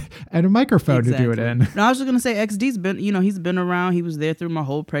and a microphone to do it in. No, I was just going to say XD's been, you know, he's been around. He was there through my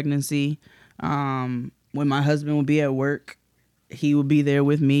whole pregnancy. When my husband would be at work, he would be there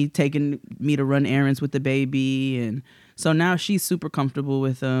with me, taking me to run errands with the baby. And so now she's super comfortable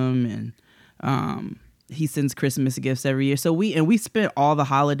with him. And he sends Christmas gifts every year. So we spent all the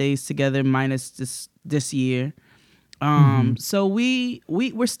holidays together minus this year. So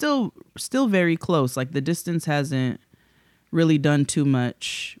we're still very close. Like the distance hasn't really done too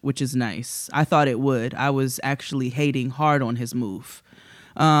much, which is nice. I thought it would. I was actually hating hard on his move.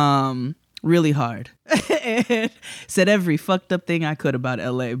 Really hard. And said every fucked up thing I could about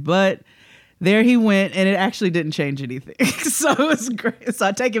LA, but there he went and it actually didn't change anything. So it was great. So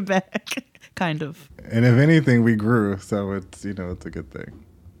I take it back. Kind of. And if anything, we grew. So it's, you know, it's a good thing.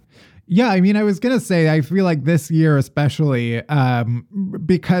 Yeah, I mean, I was going to say, I feel like this year especially,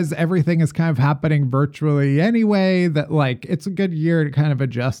 because everything is kind of happening virtually anyway, that like it's a good year to kind of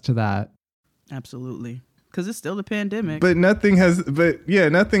adjust to that. Absolutely. Because it's still the pandemic. But nothing has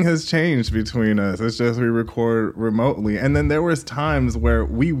changed between us. It's just we record remotely. And then there was times where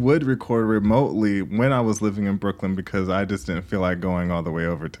we would record remotely when I was living in Brooklyn because I just didn't feel like going all the way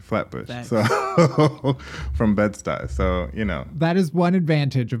over to Flatbush. Thanks. So from Bed-Stuy. So, you know. That is one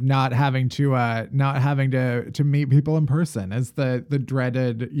advantage of not having to meet people in person, is the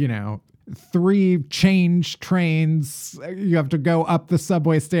dreaded, you know, 3 change trains. You have to go up the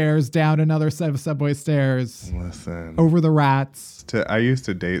subway stairs, down another set of subway stairs. Listen. Over the rats. I used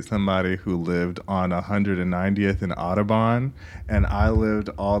to date somebody who lived on 190th and Audubon, and I lived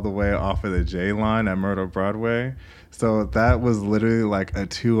all the way off of the J line at Myrtle Broadway. So that was literally like a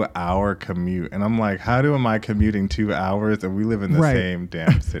 2-hour commute. And I'm like, how am I commuting 2 hours and we live in the same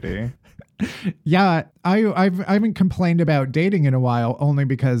damn city? Yeah, I haven't complained about dating in a while, only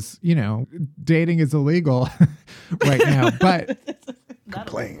because, you know, dating is illegal right now. But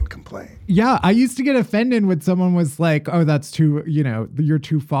complain. Yeah, I used to get offended when someone was like, oh, that's too, you know, you're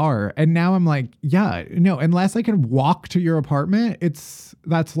too far. And now I'm like, yeah, no, unless I can walk to your apartment,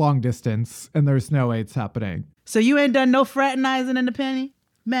 that's long distance and there's no way it's happening. So you ain't done no fraternizing in the penny,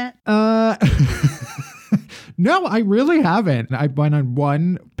 Matt? No, I really haven't. I went on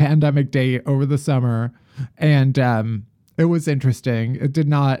one pandemic date over the summer, and it was interesting. It did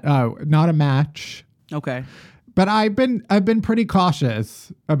not a match. Okay. But I've been pretty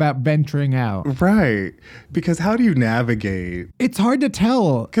cautious about venturing out. Right. Because how do you navigate? It's hard to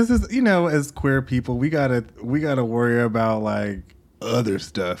tell. Because, you know, as queer people, we gotta worry about like other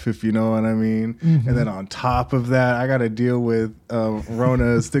stuff, if you know what I mean. Mm-hmm. And then on top of that, I got to deal with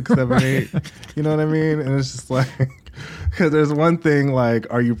Rona 678. You know what I mean? And it's just like, because there's one thing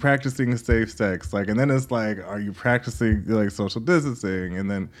like, are you practicing safe sex? Like, and then it's like, are you practicing like social distancing?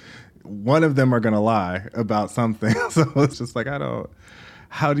 And then one of them are going to lie about something. So it's just like,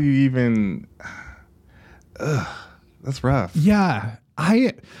 how do you even, that's rough. Yeah.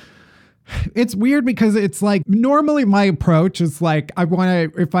 It's weird because it's like normally my approach is like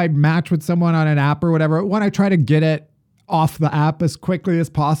if I match with someone on an app or whatever, when I try to get it off the app as quickly as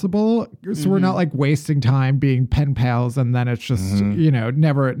possible. So we're not like wasting time being pen pals and then it's just, you know,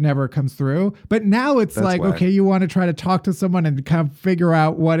 never comes through. But now it's that's like, whack. Okay, you want to try to talk to someone and kind of figure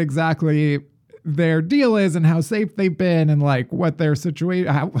out what exactly their deal is and how safe they've been and like what their situation,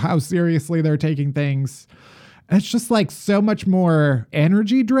 how seriously they're taking things. It's just like so much more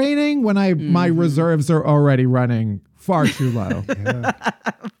energy draining when my reserves are already running far too low.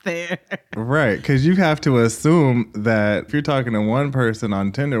 Fair. Right, because you have to assume that if you're talking to one person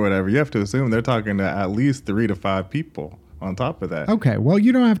on Tinder or whatever, you have to assume they're talking to at least 3 to 5 people on top of that. Okay, well,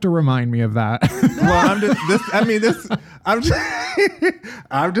 you don't have to remind me of that. Well, I'm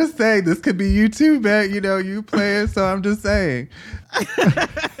just saying this could be you too, man. You know, you play it, so I'm just saying.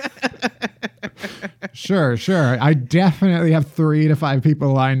 Sure. I definitely have 3 to 5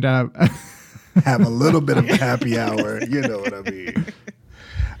 people lined up. Have a little bit of a happy hour. You know what I mean?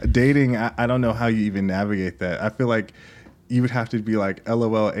 Dating, I don't know how you even navigate that. I feel like you would have to be like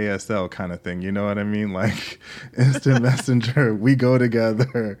LOL ASL kind of thing. You know what I mean? Like instant messenger. We go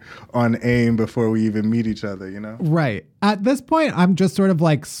together on AIM before we even meet each other, you know? Right. At this point, I'm just sort of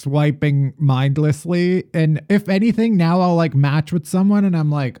like swiping mindlessly. And if anything, now I'll like match with someone and I'm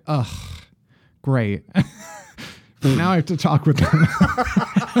like, ugh, great. Now I have to talk with them.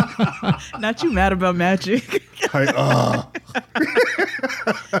 Not you mad about magic. Like,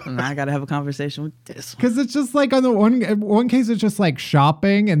 Now I gotta have a conversation with this one. Because it's just like on the one case, it's just like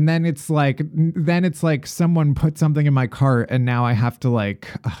shopping, and then it's like someone put something in my cart, and now I have to like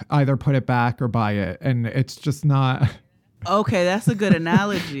either put it back or buy it, and it's just not. Okay, that's a good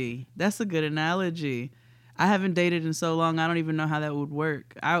analogy. I haven't dated in so long, I don't even know how that would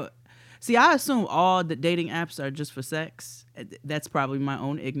work. I assume all the dating apps are just for sex. That's probably my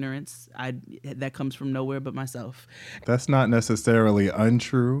own ignorance. That comes from nowhere but myself. that's not necessarily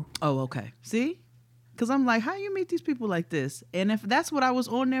untrue. Oh, okay. See? Because I'm like, how you meet these people like this? And if that's what I was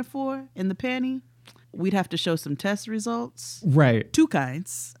on there for in the panty, we'd have to show some test results. Right. 2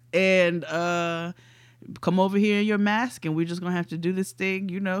 kinds. And come over here in your mask, and we're just going to have to do this thing,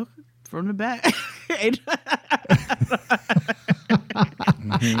 you know, from the back. And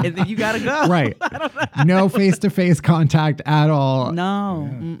then you gotta go. Right. No face-to-face contact at all. No.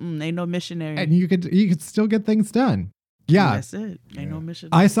 Yeah. Ain't no missionary. And you could still get things done. Yeah. That's it. Ain't no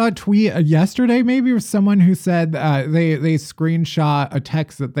missionary. I saw a tweet yesterday, maybe, of someone who said they screenshot a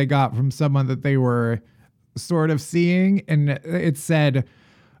text that they got from someone that they were sort of seeing, and it said,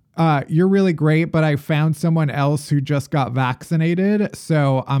 you're really great, but I found someone else who just got vaccinated,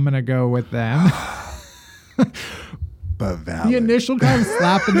 so I'm going to go with them. But valid. The initial kind of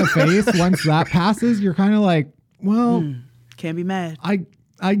slap in the face, once that passes, you're kind of like, well, can't be mad.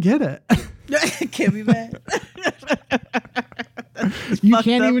 I get it. Can't be mad. You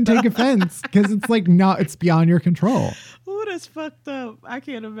can't even take offense because it's like, no, it's beyond your control. Ooh, that's fucked up. I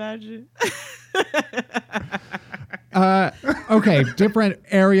can't imagine. Okay, different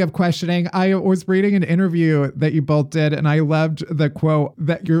area of questioning. I was reading an interview that you both did, and I loved the quote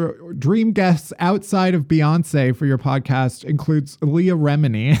that your dream guests outside of Beyonce for your podcast includes Leah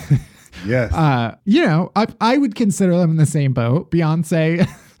Remini. Yes. You know, I would consider them in the same boat. Beyonce,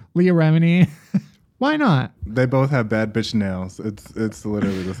 Leah Remini. Why not? They both have bad bitch nails. It's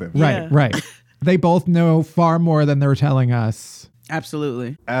literally the same. Right, right. They both know far more than they're telling us.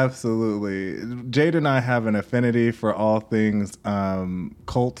 Absolutely. Jade and I have an affinity for all things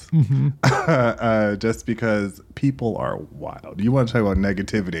cult, just because people are wild. You want to talk about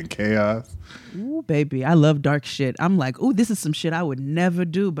negativity and chaos? Ooh, baby, I love dark shit. I'm like, ooh, this is some shit I would never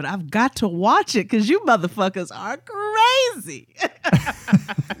do, but I've got to watch it because you motherfuckers are crazy.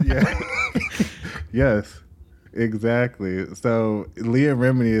 Yeah. Yes. Exactly. So Leah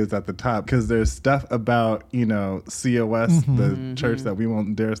Remini is at the top because there's stuff about, you know, COS, the church that we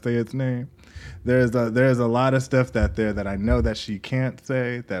won't dare say its name. There's a lot of stuff that I know that she can't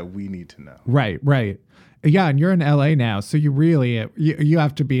say that we need to know. Right. Yeah, and you're in LA now, so you really you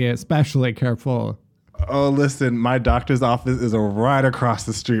have to be especially careful. Oh, listen, my doctor's office is right across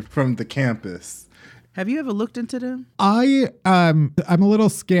the street from the campus. Have you ever looked into them? I'm a little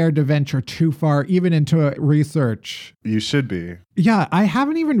scared to venture too far, even into research. You should be. Yeah, I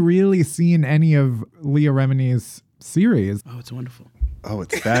haven't even really seen any of Leah Remini's series. Oh, it's wonderful. Oh,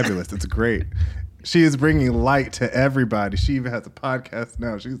 it's fabulous. It's great. She is bringing light to everybody. She even has a podcast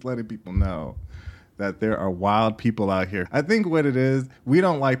now. She's letting people know that there are wild people out here. I think what it is, we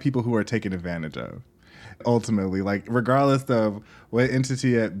don't like people who are taken advantage of. Ultimately, like regardless of what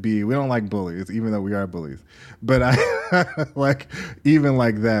entity it be, we don't like bullies, even though we are bullies. But I like even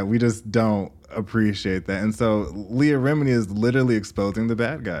like that, we just don't appreciate that. And so Leah Remini is literally exposing the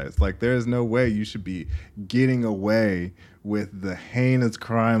bad guys. Like there is no way you should be getting away with the heinous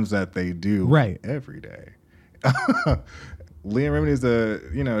crimes that they do every day. Leah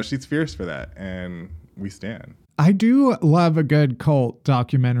Remini is she's fierce for that, and we stand. I do love a good cult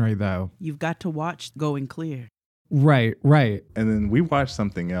documentary, though. You've got to watch Going Clear. Right. And then we watched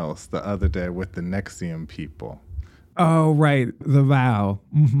something else the other day with the Nexium people. Oh, right. The Vow.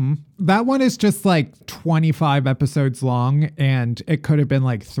 That one is just like 25 episodes long, and it could have been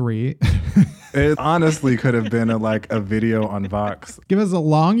like 3. It honestly could have been a video on Vox. Give us a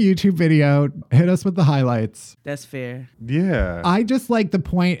long YouTube video. Hit us with the highlights. That's fair. Yeah. I just like the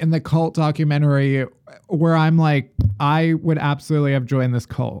point in the cult documentary where I'm like, I would absolutely have joined this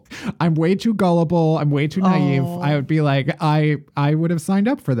cult. I'm way too gullible. I'm way too naive. I would be like, I would have signed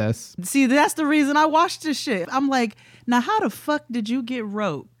up for this. See, that's the reason I watched this shit. I'm like, now how the fuck did you get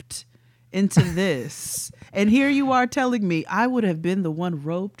roped into this? And here you are telling me I would have been the one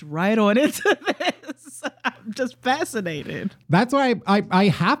roped right on into this. I'm just fascinated. That's why I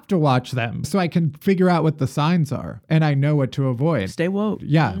have to watch them so I can figure out what the signs are and I know what to avoid. Stay woke.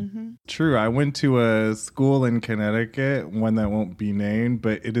 Yeah. True. I went to a school in Connecticut, one that won't be named,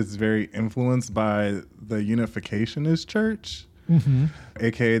 but it is very influenced by the Unificationist Church,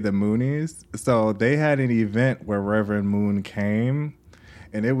 aka the Moonies. So they had an event where Reverend Moon came,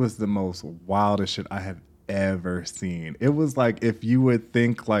 and it was the most wildest shit I have ever seen. It was like if you would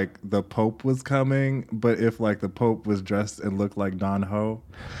think like the Pope was coming, but if like the Pope was dressed and looked like Don Ho.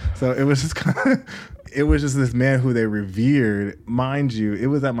 So it was just it was just this man who they revered. Mind you, it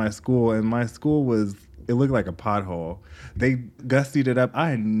was at my school, and my school it looked like a pothole. They gussied it up. I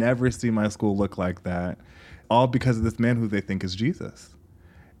had never seen my school look like that, all because of this man who they think is Jesus.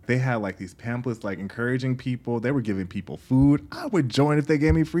 They had like these pamphlets like encouraging people. They were giving people food. I would join if they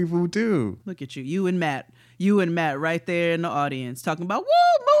gave me free food too. Look at you. You and Matt right there in the audience talking about,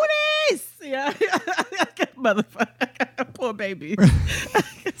 woo, Moonies! Yeah. Motherfucker. Poor baby.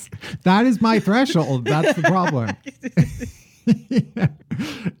 That is my threshold. That's the problem.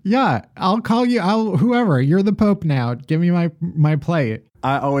 Yeah, I'll call you. Whoever. You're the Pope now. Give me my plate.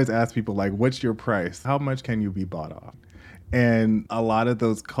 I always ask people like, what's your price? How much can you be bought off? And a lot of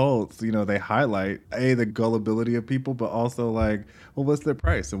those cults, they highlight the gullibility of people, but also like, well, what's their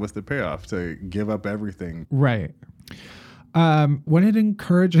price and what's the payoff to give up everything? Right. What an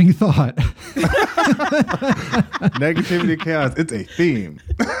encouraging thought. Negativity, chaos. It's a theme.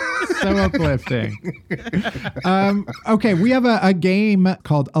 So uplifting. Okay, we have a game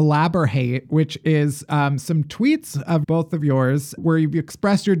called Elaborate, which is some tweets of both of yours where you've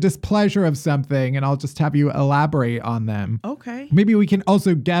expressed your displeasure of something, and I'll just have you elaborate on them. Okay. Maybe we can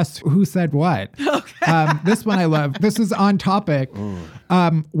also guess who said what. Okay. This one I love. This is on topic.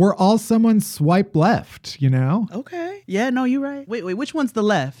 We're all someone's swipe left, Okay. Yeah, no, you're right. Wait, which one's the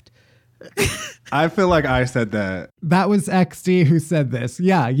left? I feel like I said that. That was XD who said this.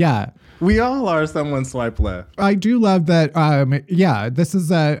 Yeah. We all are someone swipe left. I do love that. This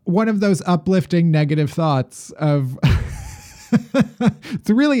is one of those uplifting negative thoughts of it's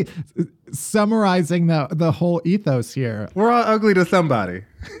really summarizing the whole ethos here. We're all ugly to somebody.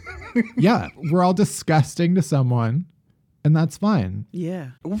 Yeah, we're all disgusting to someone. And that's fine. Yeah.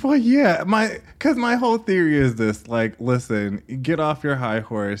 Well, yeah, because my whole theory is this, like, listen, get off your high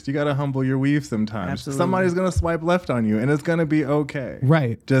horse. You got to humble your weave sometimes. Absolutely. Somebody's going to swipe left on you, and it's going to be okay.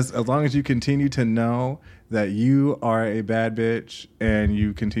 Right. Just as long as you continue to know that you are a bad bitch and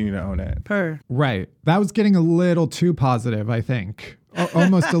you continue to own it. Right. That was getting a little too positive, I think.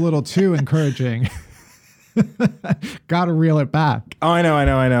 Almost a little too encouraging. Got to reel it back. Oh, I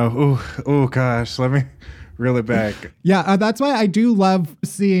know. Ooh, gosh. Let me reel it back. Yeah, that's why I do love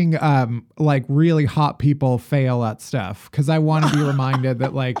seeing like really hot people fail at stuff, because I want to be reminded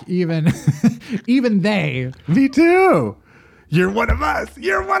that like even they. Me too. You're one of us.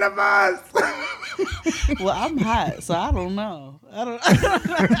 Well, I'm hot, so I don't know.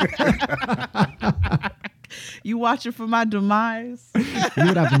 You watching for my demise? You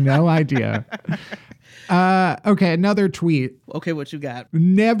would have no idea. Okay, another tweet. Okay, what you got?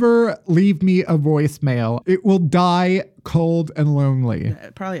 Never leave me a voicemail. It will die cold and lonely.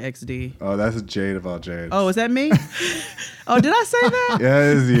 Probably XD. Oh, that's Jade of all Jades. Oh, is that me? Oh, did I say that?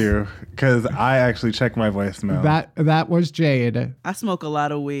 Yeah, it is you. Because I actually checked my voicemail. That was Jade. I smoke a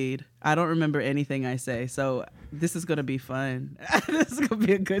lot of weed. I don't remember anything I say, so this is going to be fun. This is going to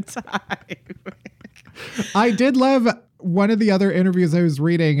be a good time. I did love one of the other interviews I was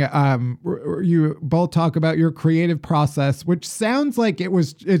reading. You both talk about your creative process, which sounds like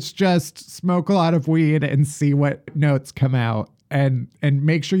it's just smoke a lot of weed and see what notes come out, and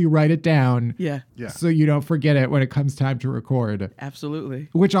make sure you write it down. Yeah. So you don't forget it when it comes time to record. Absolutely.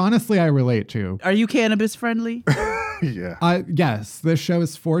 Which honestly I relate to. Are you cannabis friendly? Yeah. Yes, this show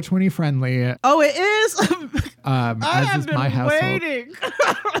is 420 friendly. Oh, it is. As I have is been my household. waiting.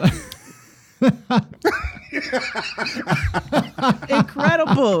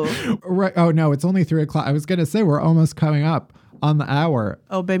 Incredible. Right. Oh no, it's only 3:00. I was gonna say we're almost coming up on the hour.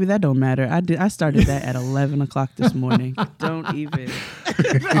 Oh, baby, that don't matter. I started that at 11 o'clock this morning. Don't even.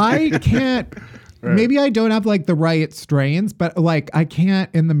 I can't. Right. Maybe I don't have like the right strains, but like I can't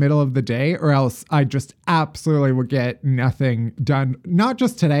in the middle of the day, or else I just absolutely will get nothing done. Not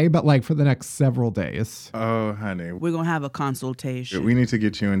just today, but like for the next several days. Oh, honey. We're going to have a consultation. We need to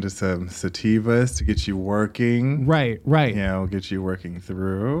get you into some sativas to get you working. Right. Yeah, we'll get you working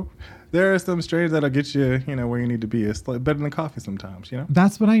through. There are some strains that'll get you, where you need to be. It's better than coffee sometimes,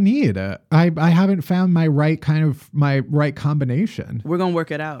 That's what I need. I haven't found my right combination. We're going to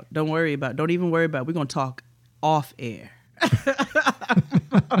work it out. Don't even worry about it. We're going to talk off air.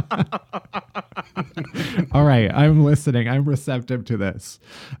 All right, I'm listening. I'm receptive to this.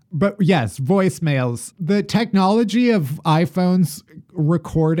 But yes, voicemails. The technology of iPhones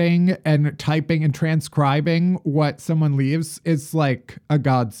recording and typing and transcribing what someone leaves is like a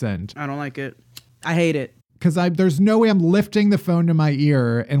godsend. I don't like it. I hate it. Because there's no way I'm lifting the phone to my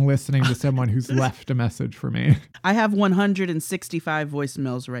ear and listening to someone who's left a message for me. I have 165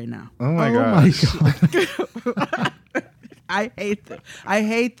 voicemails right now. Oh my my gosh. God. I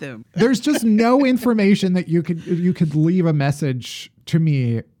hate them. There's just no information that you could leave a message to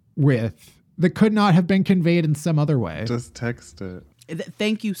me with that could not have been conveyed in some other way. Just text it.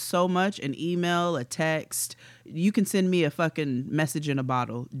 Thank you so much. An email, a text. You can send me a fucking message in a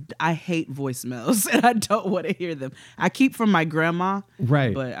bottle. I hate voicemails and I don't want to hear them. I keep from my grandma.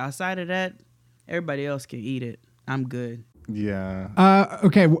 Right. But outside of that, everybody else can eat it. I'm good. Yeah.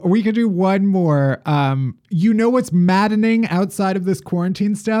 Okay, we could do one more. What's maddening outside of this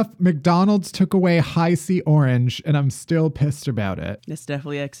quarantine stuff? McDonald's took away High C Orange, and I'm still pissed about it. That's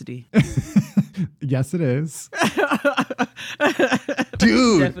definitely XD. Yes, it is.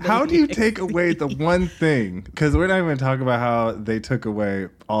 Dude, Definitely. how do you take away the one thing? Because we're not even talking about how they took away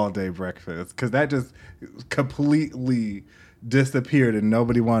all-day breakfast, because that just completely disappeared and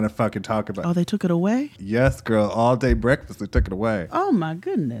nobody wanted to fucking talk about it. Oh, they took it away? Yes, girl. All-day breakfast, they took it away. Oh, my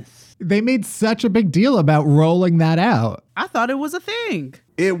goodness. They made such a big deal about rolling that out. I thought it was a thing.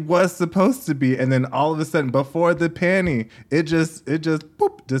 It was supposed to be, and then all of a sudden, before the panty, it just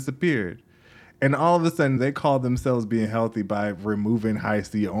boop, disappeared. And all of a sudden, they called themselves being healthy by removing High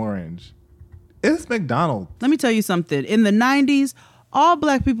C Orange. It's McDonald's. Let me tell you something. In the 90s, all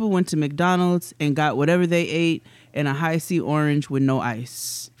black people went to McDonald's and got whatever they ate in a High C Orange with no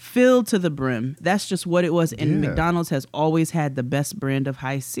ice. Filled to the brim. That's just what it was. And Yeah. McDonald's has always had the best brand of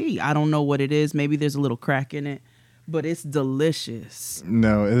High C. I don't know what it is. Maybe there's a little crack in it, but it's delicious.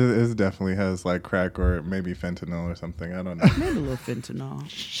 No, it definitely has like crack or maybe fentanyl or something. I don't know. Maybe a little fentanyl.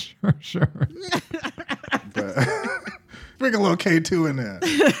 Sure. But bring a little K2 in there.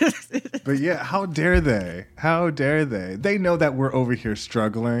 But yeah, how dare they? How dare they? They know that we're over here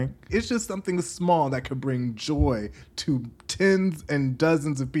struggling. It's just something small that could bring joy to tens and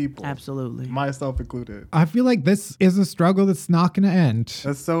dozens of people. Absolutely. Myself included. I feel like this is a struggle that's not going to end.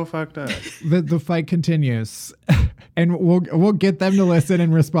 That's so fucked up. The fight continues. And we'll get them to listen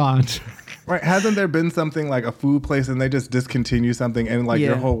and respond. Right. Hasn't there been something like a food place and they just discontinue something and like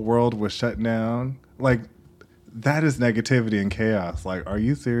your Yeah. whole world was shut down? Like, that is negativity and chaos. Like, are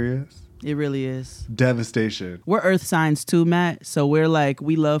you serious? It really is. Devastation. We're earth signs too, Matt. So we're like,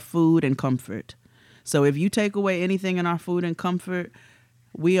 we love food and comfort. So if you take away anything in our food and comfort,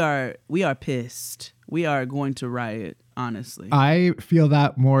 we are pissed. We are going to riot, honestly. I feel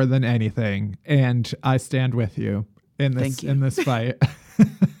that more than anything, and I stand with you in this Thank you. in this fight.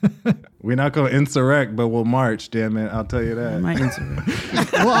 We're not going to insurrect, but we'll march, damn it. I'll tell you that. My answer.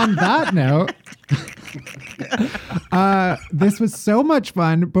 Well, on that note, this was so much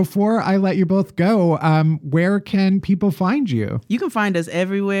fun. Before I let you both go, where can people find you? You can find us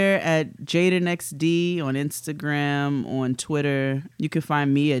everywhere at Jade and XD on Instagram, on Twitter. You can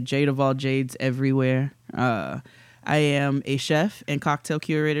find me at Jade of all Jades everywhere. I am a chef and cocktail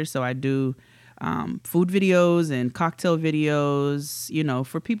curator, so I do food videos and cocktail videos,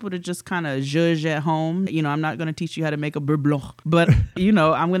 for people to just kind of judge at home. I'm not going to teach you how to make a beurre blanc, but,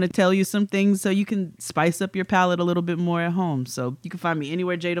 I'm going to tell you some things so you can spice up your palate a little bit more at home. So you can find me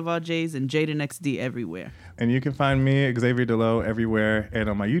anywhere, Jade of all J's, and Jade and XD everywhere. And you can find me, Xavier Delow, everywhere and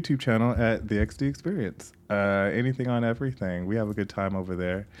on my YouTube channel at The XD Experience. Anything on everything. We have a good time over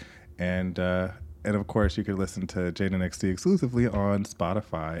there. And of course, you can listen to Jade and XD exclusively on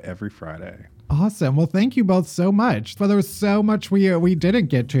Spotify every Friday. Awesome. Well, thank you both so much. Well, there was so much we didn't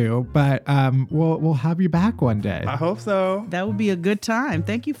get to, but we'll have you back one day. I hope so. That would be a good time.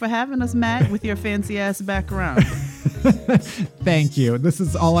 Thank you for having us, Matt, with your fancy ass background. Thank you. This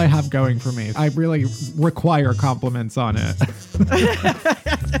is all I have going for me. I really require compliments on it.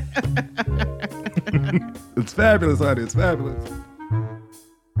 It's fabulous, honey. It's fabulous.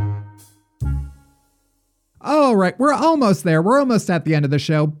 All right, we're almost there. We're almost at the end of the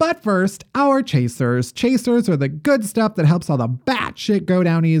show. But first, our chasers. Chasers are the good stuff that helps all the bad shit go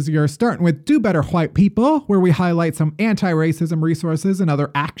down easier, starting with Do Better White People, where we highlight some anti-racism resources and other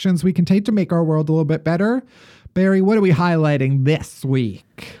actions we can take to make our world a little bit better. Barry, what are we highlighting this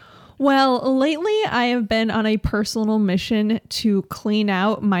week? Well, lately I have been on a personal mission to clean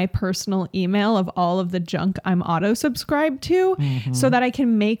out my personal email of all of the junk I'm auto-subscribed to so that I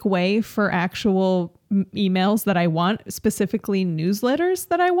can make way for actual emails that I want, specifically newsletters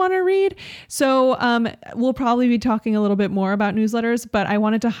that I want to read. So we'll probably be talking a little bit more about newsletters, but I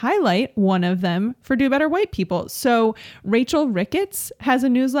wanted to highlight one of them for Do Better White People. So Rachel Ricketts has a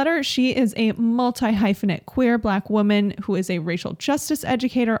newsletter. She is a multi-hyphenate queer Black woman who is a racial justice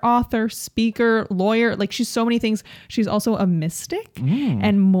educator, author, speaker, lawyer. Like, she's so many things. She's also a mystic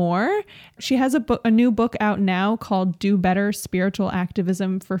and more. She has a new book out now called Do Better: Spiritual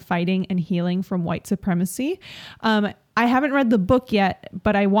Activism for Fighting and Healing from White Supremacy. I haven't read the book yet,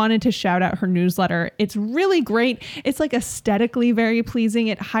 but I wanted to shout out her newsletter. It's really great. It's like aesthetically very pleasing.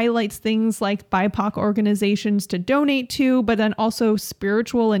 It highlights things like BIPOC organizations to donate to, but then also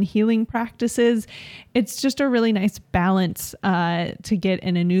spiritual and healing practices. It's just a really nice balance to get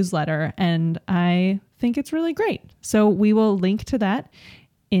in a newsletter, and I think it's really great. So we will link to that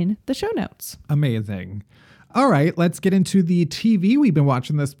in the show notes. Amazing. All right, let's get into the TV we've been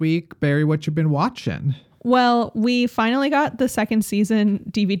watching this week. Barry, what you been watching? Well, we finally got the second season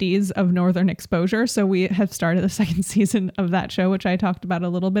DVDs of Northern Exposure. So we have started the second season of that show, which I talked about a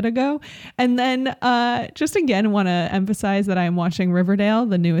little bit ago. And then just again, want to emphasize that I'm watching Riverdale,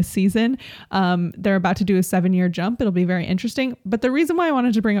 the newest season. They're about to do a 7-year jump. It'll be very interesting. But the reason why I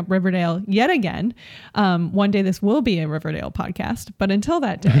wanted to bring up Riverdale yet again, one day this will be a Riverdale podcast. But until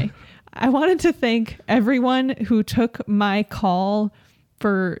that day, I wanted to thank everyone who took my call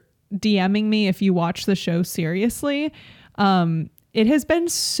for DMing me if you watch the show seriously. It has been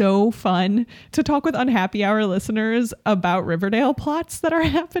so fun to talk with Unhappy Hour listeners about Riverdale plots that are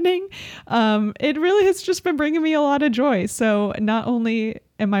happening. It really has just been bringing me a lot of joy. So not only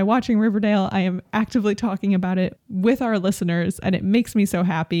am I watching Riverdale, I am actively talking about it with our listeners, and it makes me so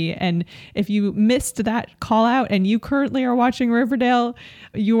happy. And if you missed that call out and you currently are watching Riverdale,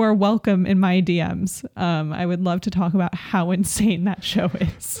 you are welcome in my DMs. I would love to talk about how insane that show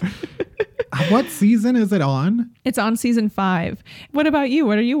is. What season is it on? It's on season 5. What about you?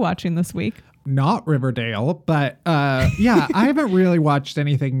 What are you watching this week? Not Riverdale, but yeah, I haven't really watched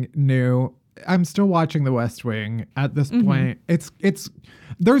anything new. I'm still watching The West Wing at this point. It's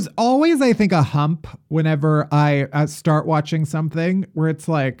there's always, I think, a hump whenever I start watching something where it's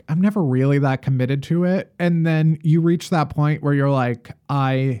like, I'm never really that committed to it. And then you reach that point where you're like,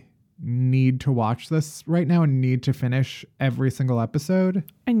 I need to watch this right now and need to finish every single episode.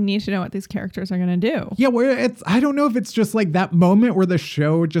 I need to know what these characters are going to do. Yeah, where I don't know if it's just like that moment where the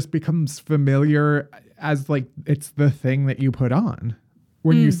show just becomes familiar as like it's the thing that you put on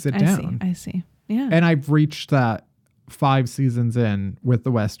when you sit down. I see. Yeah. And I've reached that 5 seasons in with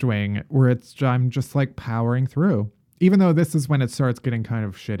The West Wing where I'm just like powering through, even though this is when it starts getting kind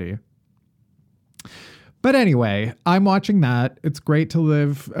of shitty. But anyway, I'm watching that. It's great to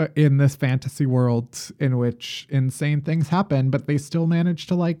live in this fantasy world in which insane things happen, but they still manage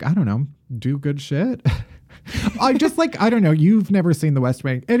to, like, I don't know, do good shit. I don't know. You've never seen The West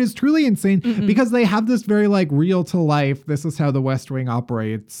Wing. It is truly insane because they have this very like real to life. This is how The West Wing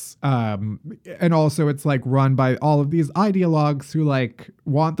operates. And also it's like run by all of these ideologues who like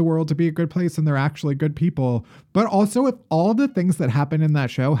want the world to be a good place and they're actually good people. But also if all the things that happen in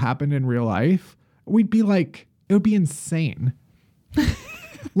that show happened in real life, we'd be like, it would be insane.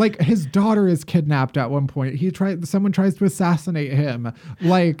 Like his daughter is kidnapped at one point. Someone tries to assassinate him.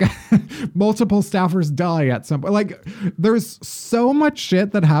 Like multiple staffers die at some point. Like there's so much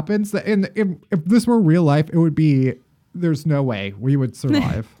shit that happens that if this were real life, it would be, there's no way we would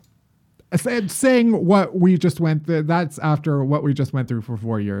survive. Saying what we just went through, that's after what we just went through for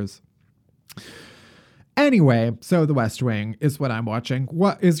 4 years. Anyway, so The West Wing is what I'm watching.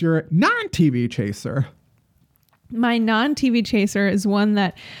 What is your non-TV chaser? My non-TV chaser is one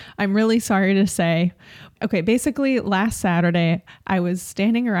that I'm really sorry to say. Okay, basically last Saturday, I was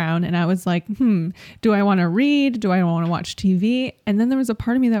standing around and I was like, do I want to read? Do I want to watch TV? And then there was a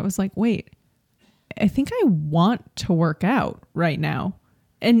part of me that was like, wait, I think I want to work out right now.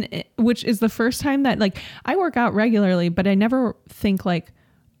 And which is the first time that like I work out regularly, but I never think like,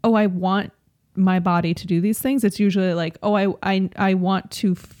 oh, I want my body to do these things. It's usually like, oh, I want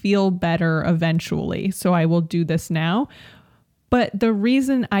to feel better eventually, so I will do this now. But the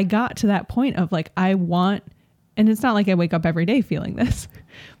reason I got to that point of like, I want, and it's not like I wake up every day feeling this,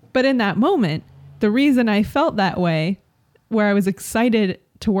 but in that moment, the reason I felt that way, where I was excited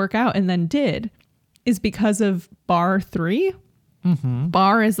to work out and then did, is because of bar 3. Mm-hmm.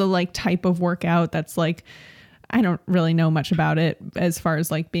 Bar is the like type of workout that's like, I don't really know much about it as far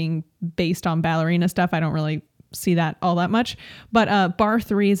as like being based on ballerina stuff. I don't really see that all that much, but bar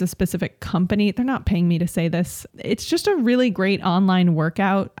 3 is a specific company. They're not paying me to say this. It's just a really great online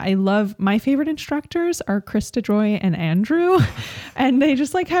workout. I love, my favorite instructors are Krista Joy and Andrew, and they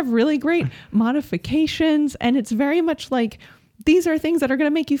just like have really great modifications. And it's very much like, these are things that are going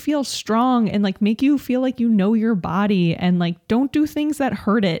to make you feel strong and like make you feel like you know your body, and like don't do things that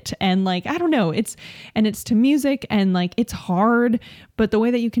hurt it. And like, I don't know, it's to music, and like it's hard, but the way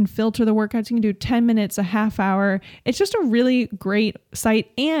that you can filter the workouts, you can do 10 minutes, a half hour. It's just a really great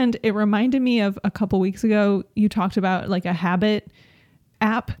site. And it reminded me of a couple weeks ago, you talked about like a habit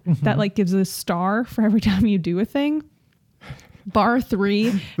app that like gives a star for every time you do a thing. Bar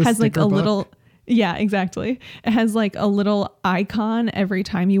 3 has like a little... Yeah, exactly. It has like a little icon every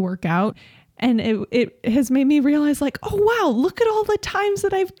time you work out. And it has made me realize like, oh, wow, look at all the times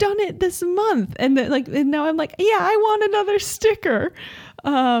that I've done it this month. And now I'm like, yeah, I want another sticker.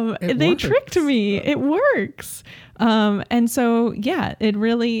 They tricked me. It works. And so, yeah, it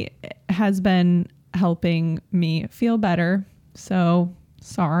really has been helping me feel better. So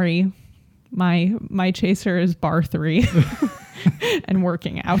sorry, my chaser is bar 3. And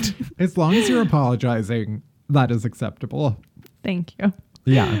working out. As long as you're apologizing, that is acceptable. Thank you.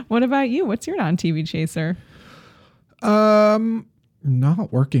 Yeah. What about you? What's your non-TV chaser?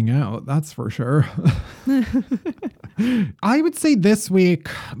 Not working out, that's for sure. I would say this week,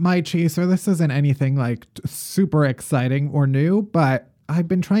 my chaser, this isn't anything like super exciting or new, but I've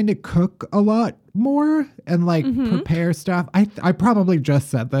been trying to cook a lot more and like prepare stuff. I probably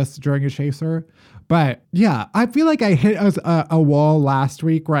just said this during a chaser. But yeah, I feel like I hit a wall last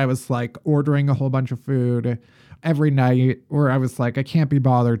week where I was like ordering a whole bunch of food every night, where I was like, I can't be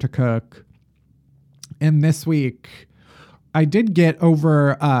bothered to cook. And this week, I did get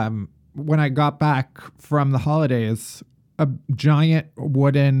over, when I got back from the holidays, a giant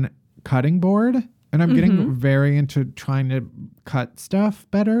wooden cutting board. And I'm getting very into trying to cut stuff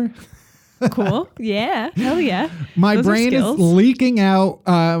better. Cool. Yeah. Hell yeah. My brain is leaking out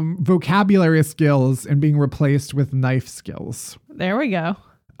vocabulary skills and being replaced with knife skills. There we go.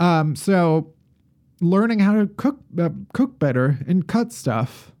 So learning how to cook better and cut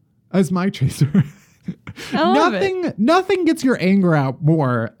stuff as my chaser. Nothing gets your anger out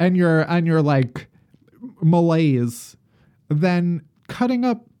more and your like malaise than cutting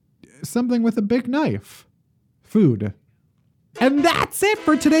up something with a big knife. Food. And that's it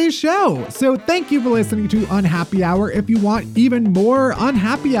for today's show. So thank you for listening to Unhappy Hour. If you want even more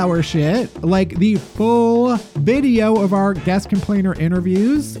Unhappy Hour shit, like the full video of our guest complainer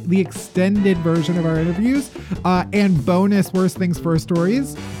interviews, the extended version of our interviews, and bonus Worst Things First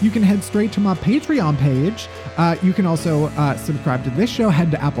stories, you can head straight to my Patreon page. You can also subscribe to this show.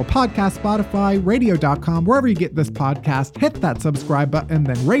 Head to Apple Podcasts, Spotify, radio.com, wherever you get this podcast. Hit that subscribe button,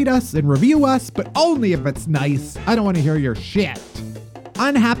 then rate us and review us, but only if it's nice. I don't want to hear your shit.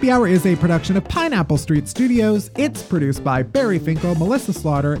 Unhappy Hour is a production of Pineapple Street Studios. It's produced by Barry Finkel, Melissa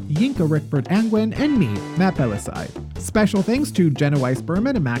Slaughter, Yinka Rickford Angwin, and me, Matt Belisai. Special thanks to Jenna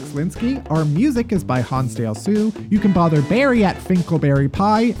Weiss-Berman and Max Linsky. Our music is by Hansdale Sue. You can bother Barry at Finkelberry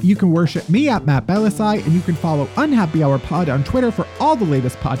Pie. You can worship me at Matt Belisai, and you can follow Unhappy Hour Pod on Twitter for all the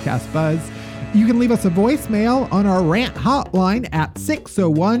latest podcast buzz. You can leave us a voicemail on our rant hotline at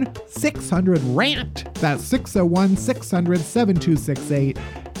 601-600-RANT. That's 601-600-7268.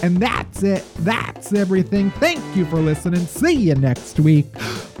 And that's it. That's everything. Thank you for listening. See you next week.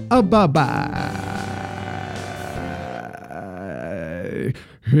 Bye-bye.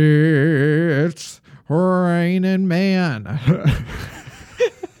 It's raining man.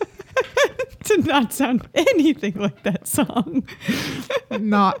 Did not sound anything like that song.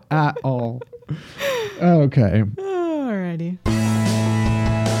 Not at all. Okay. Alrighty.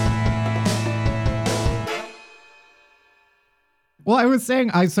 Well, I was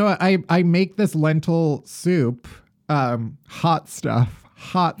saying, I make this lentil soup, hot stuff,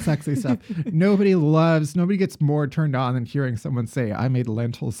 hot, sexy stuff. Nobody gets more turned on than hearing someone say, I made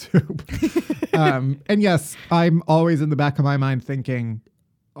lentil soup. And yes, I'm always in the back of my mind thinking,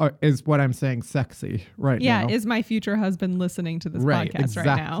 is what I'm saying sexy right now? Yeah, is my future husband listening to this podcast right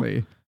now? Exactly.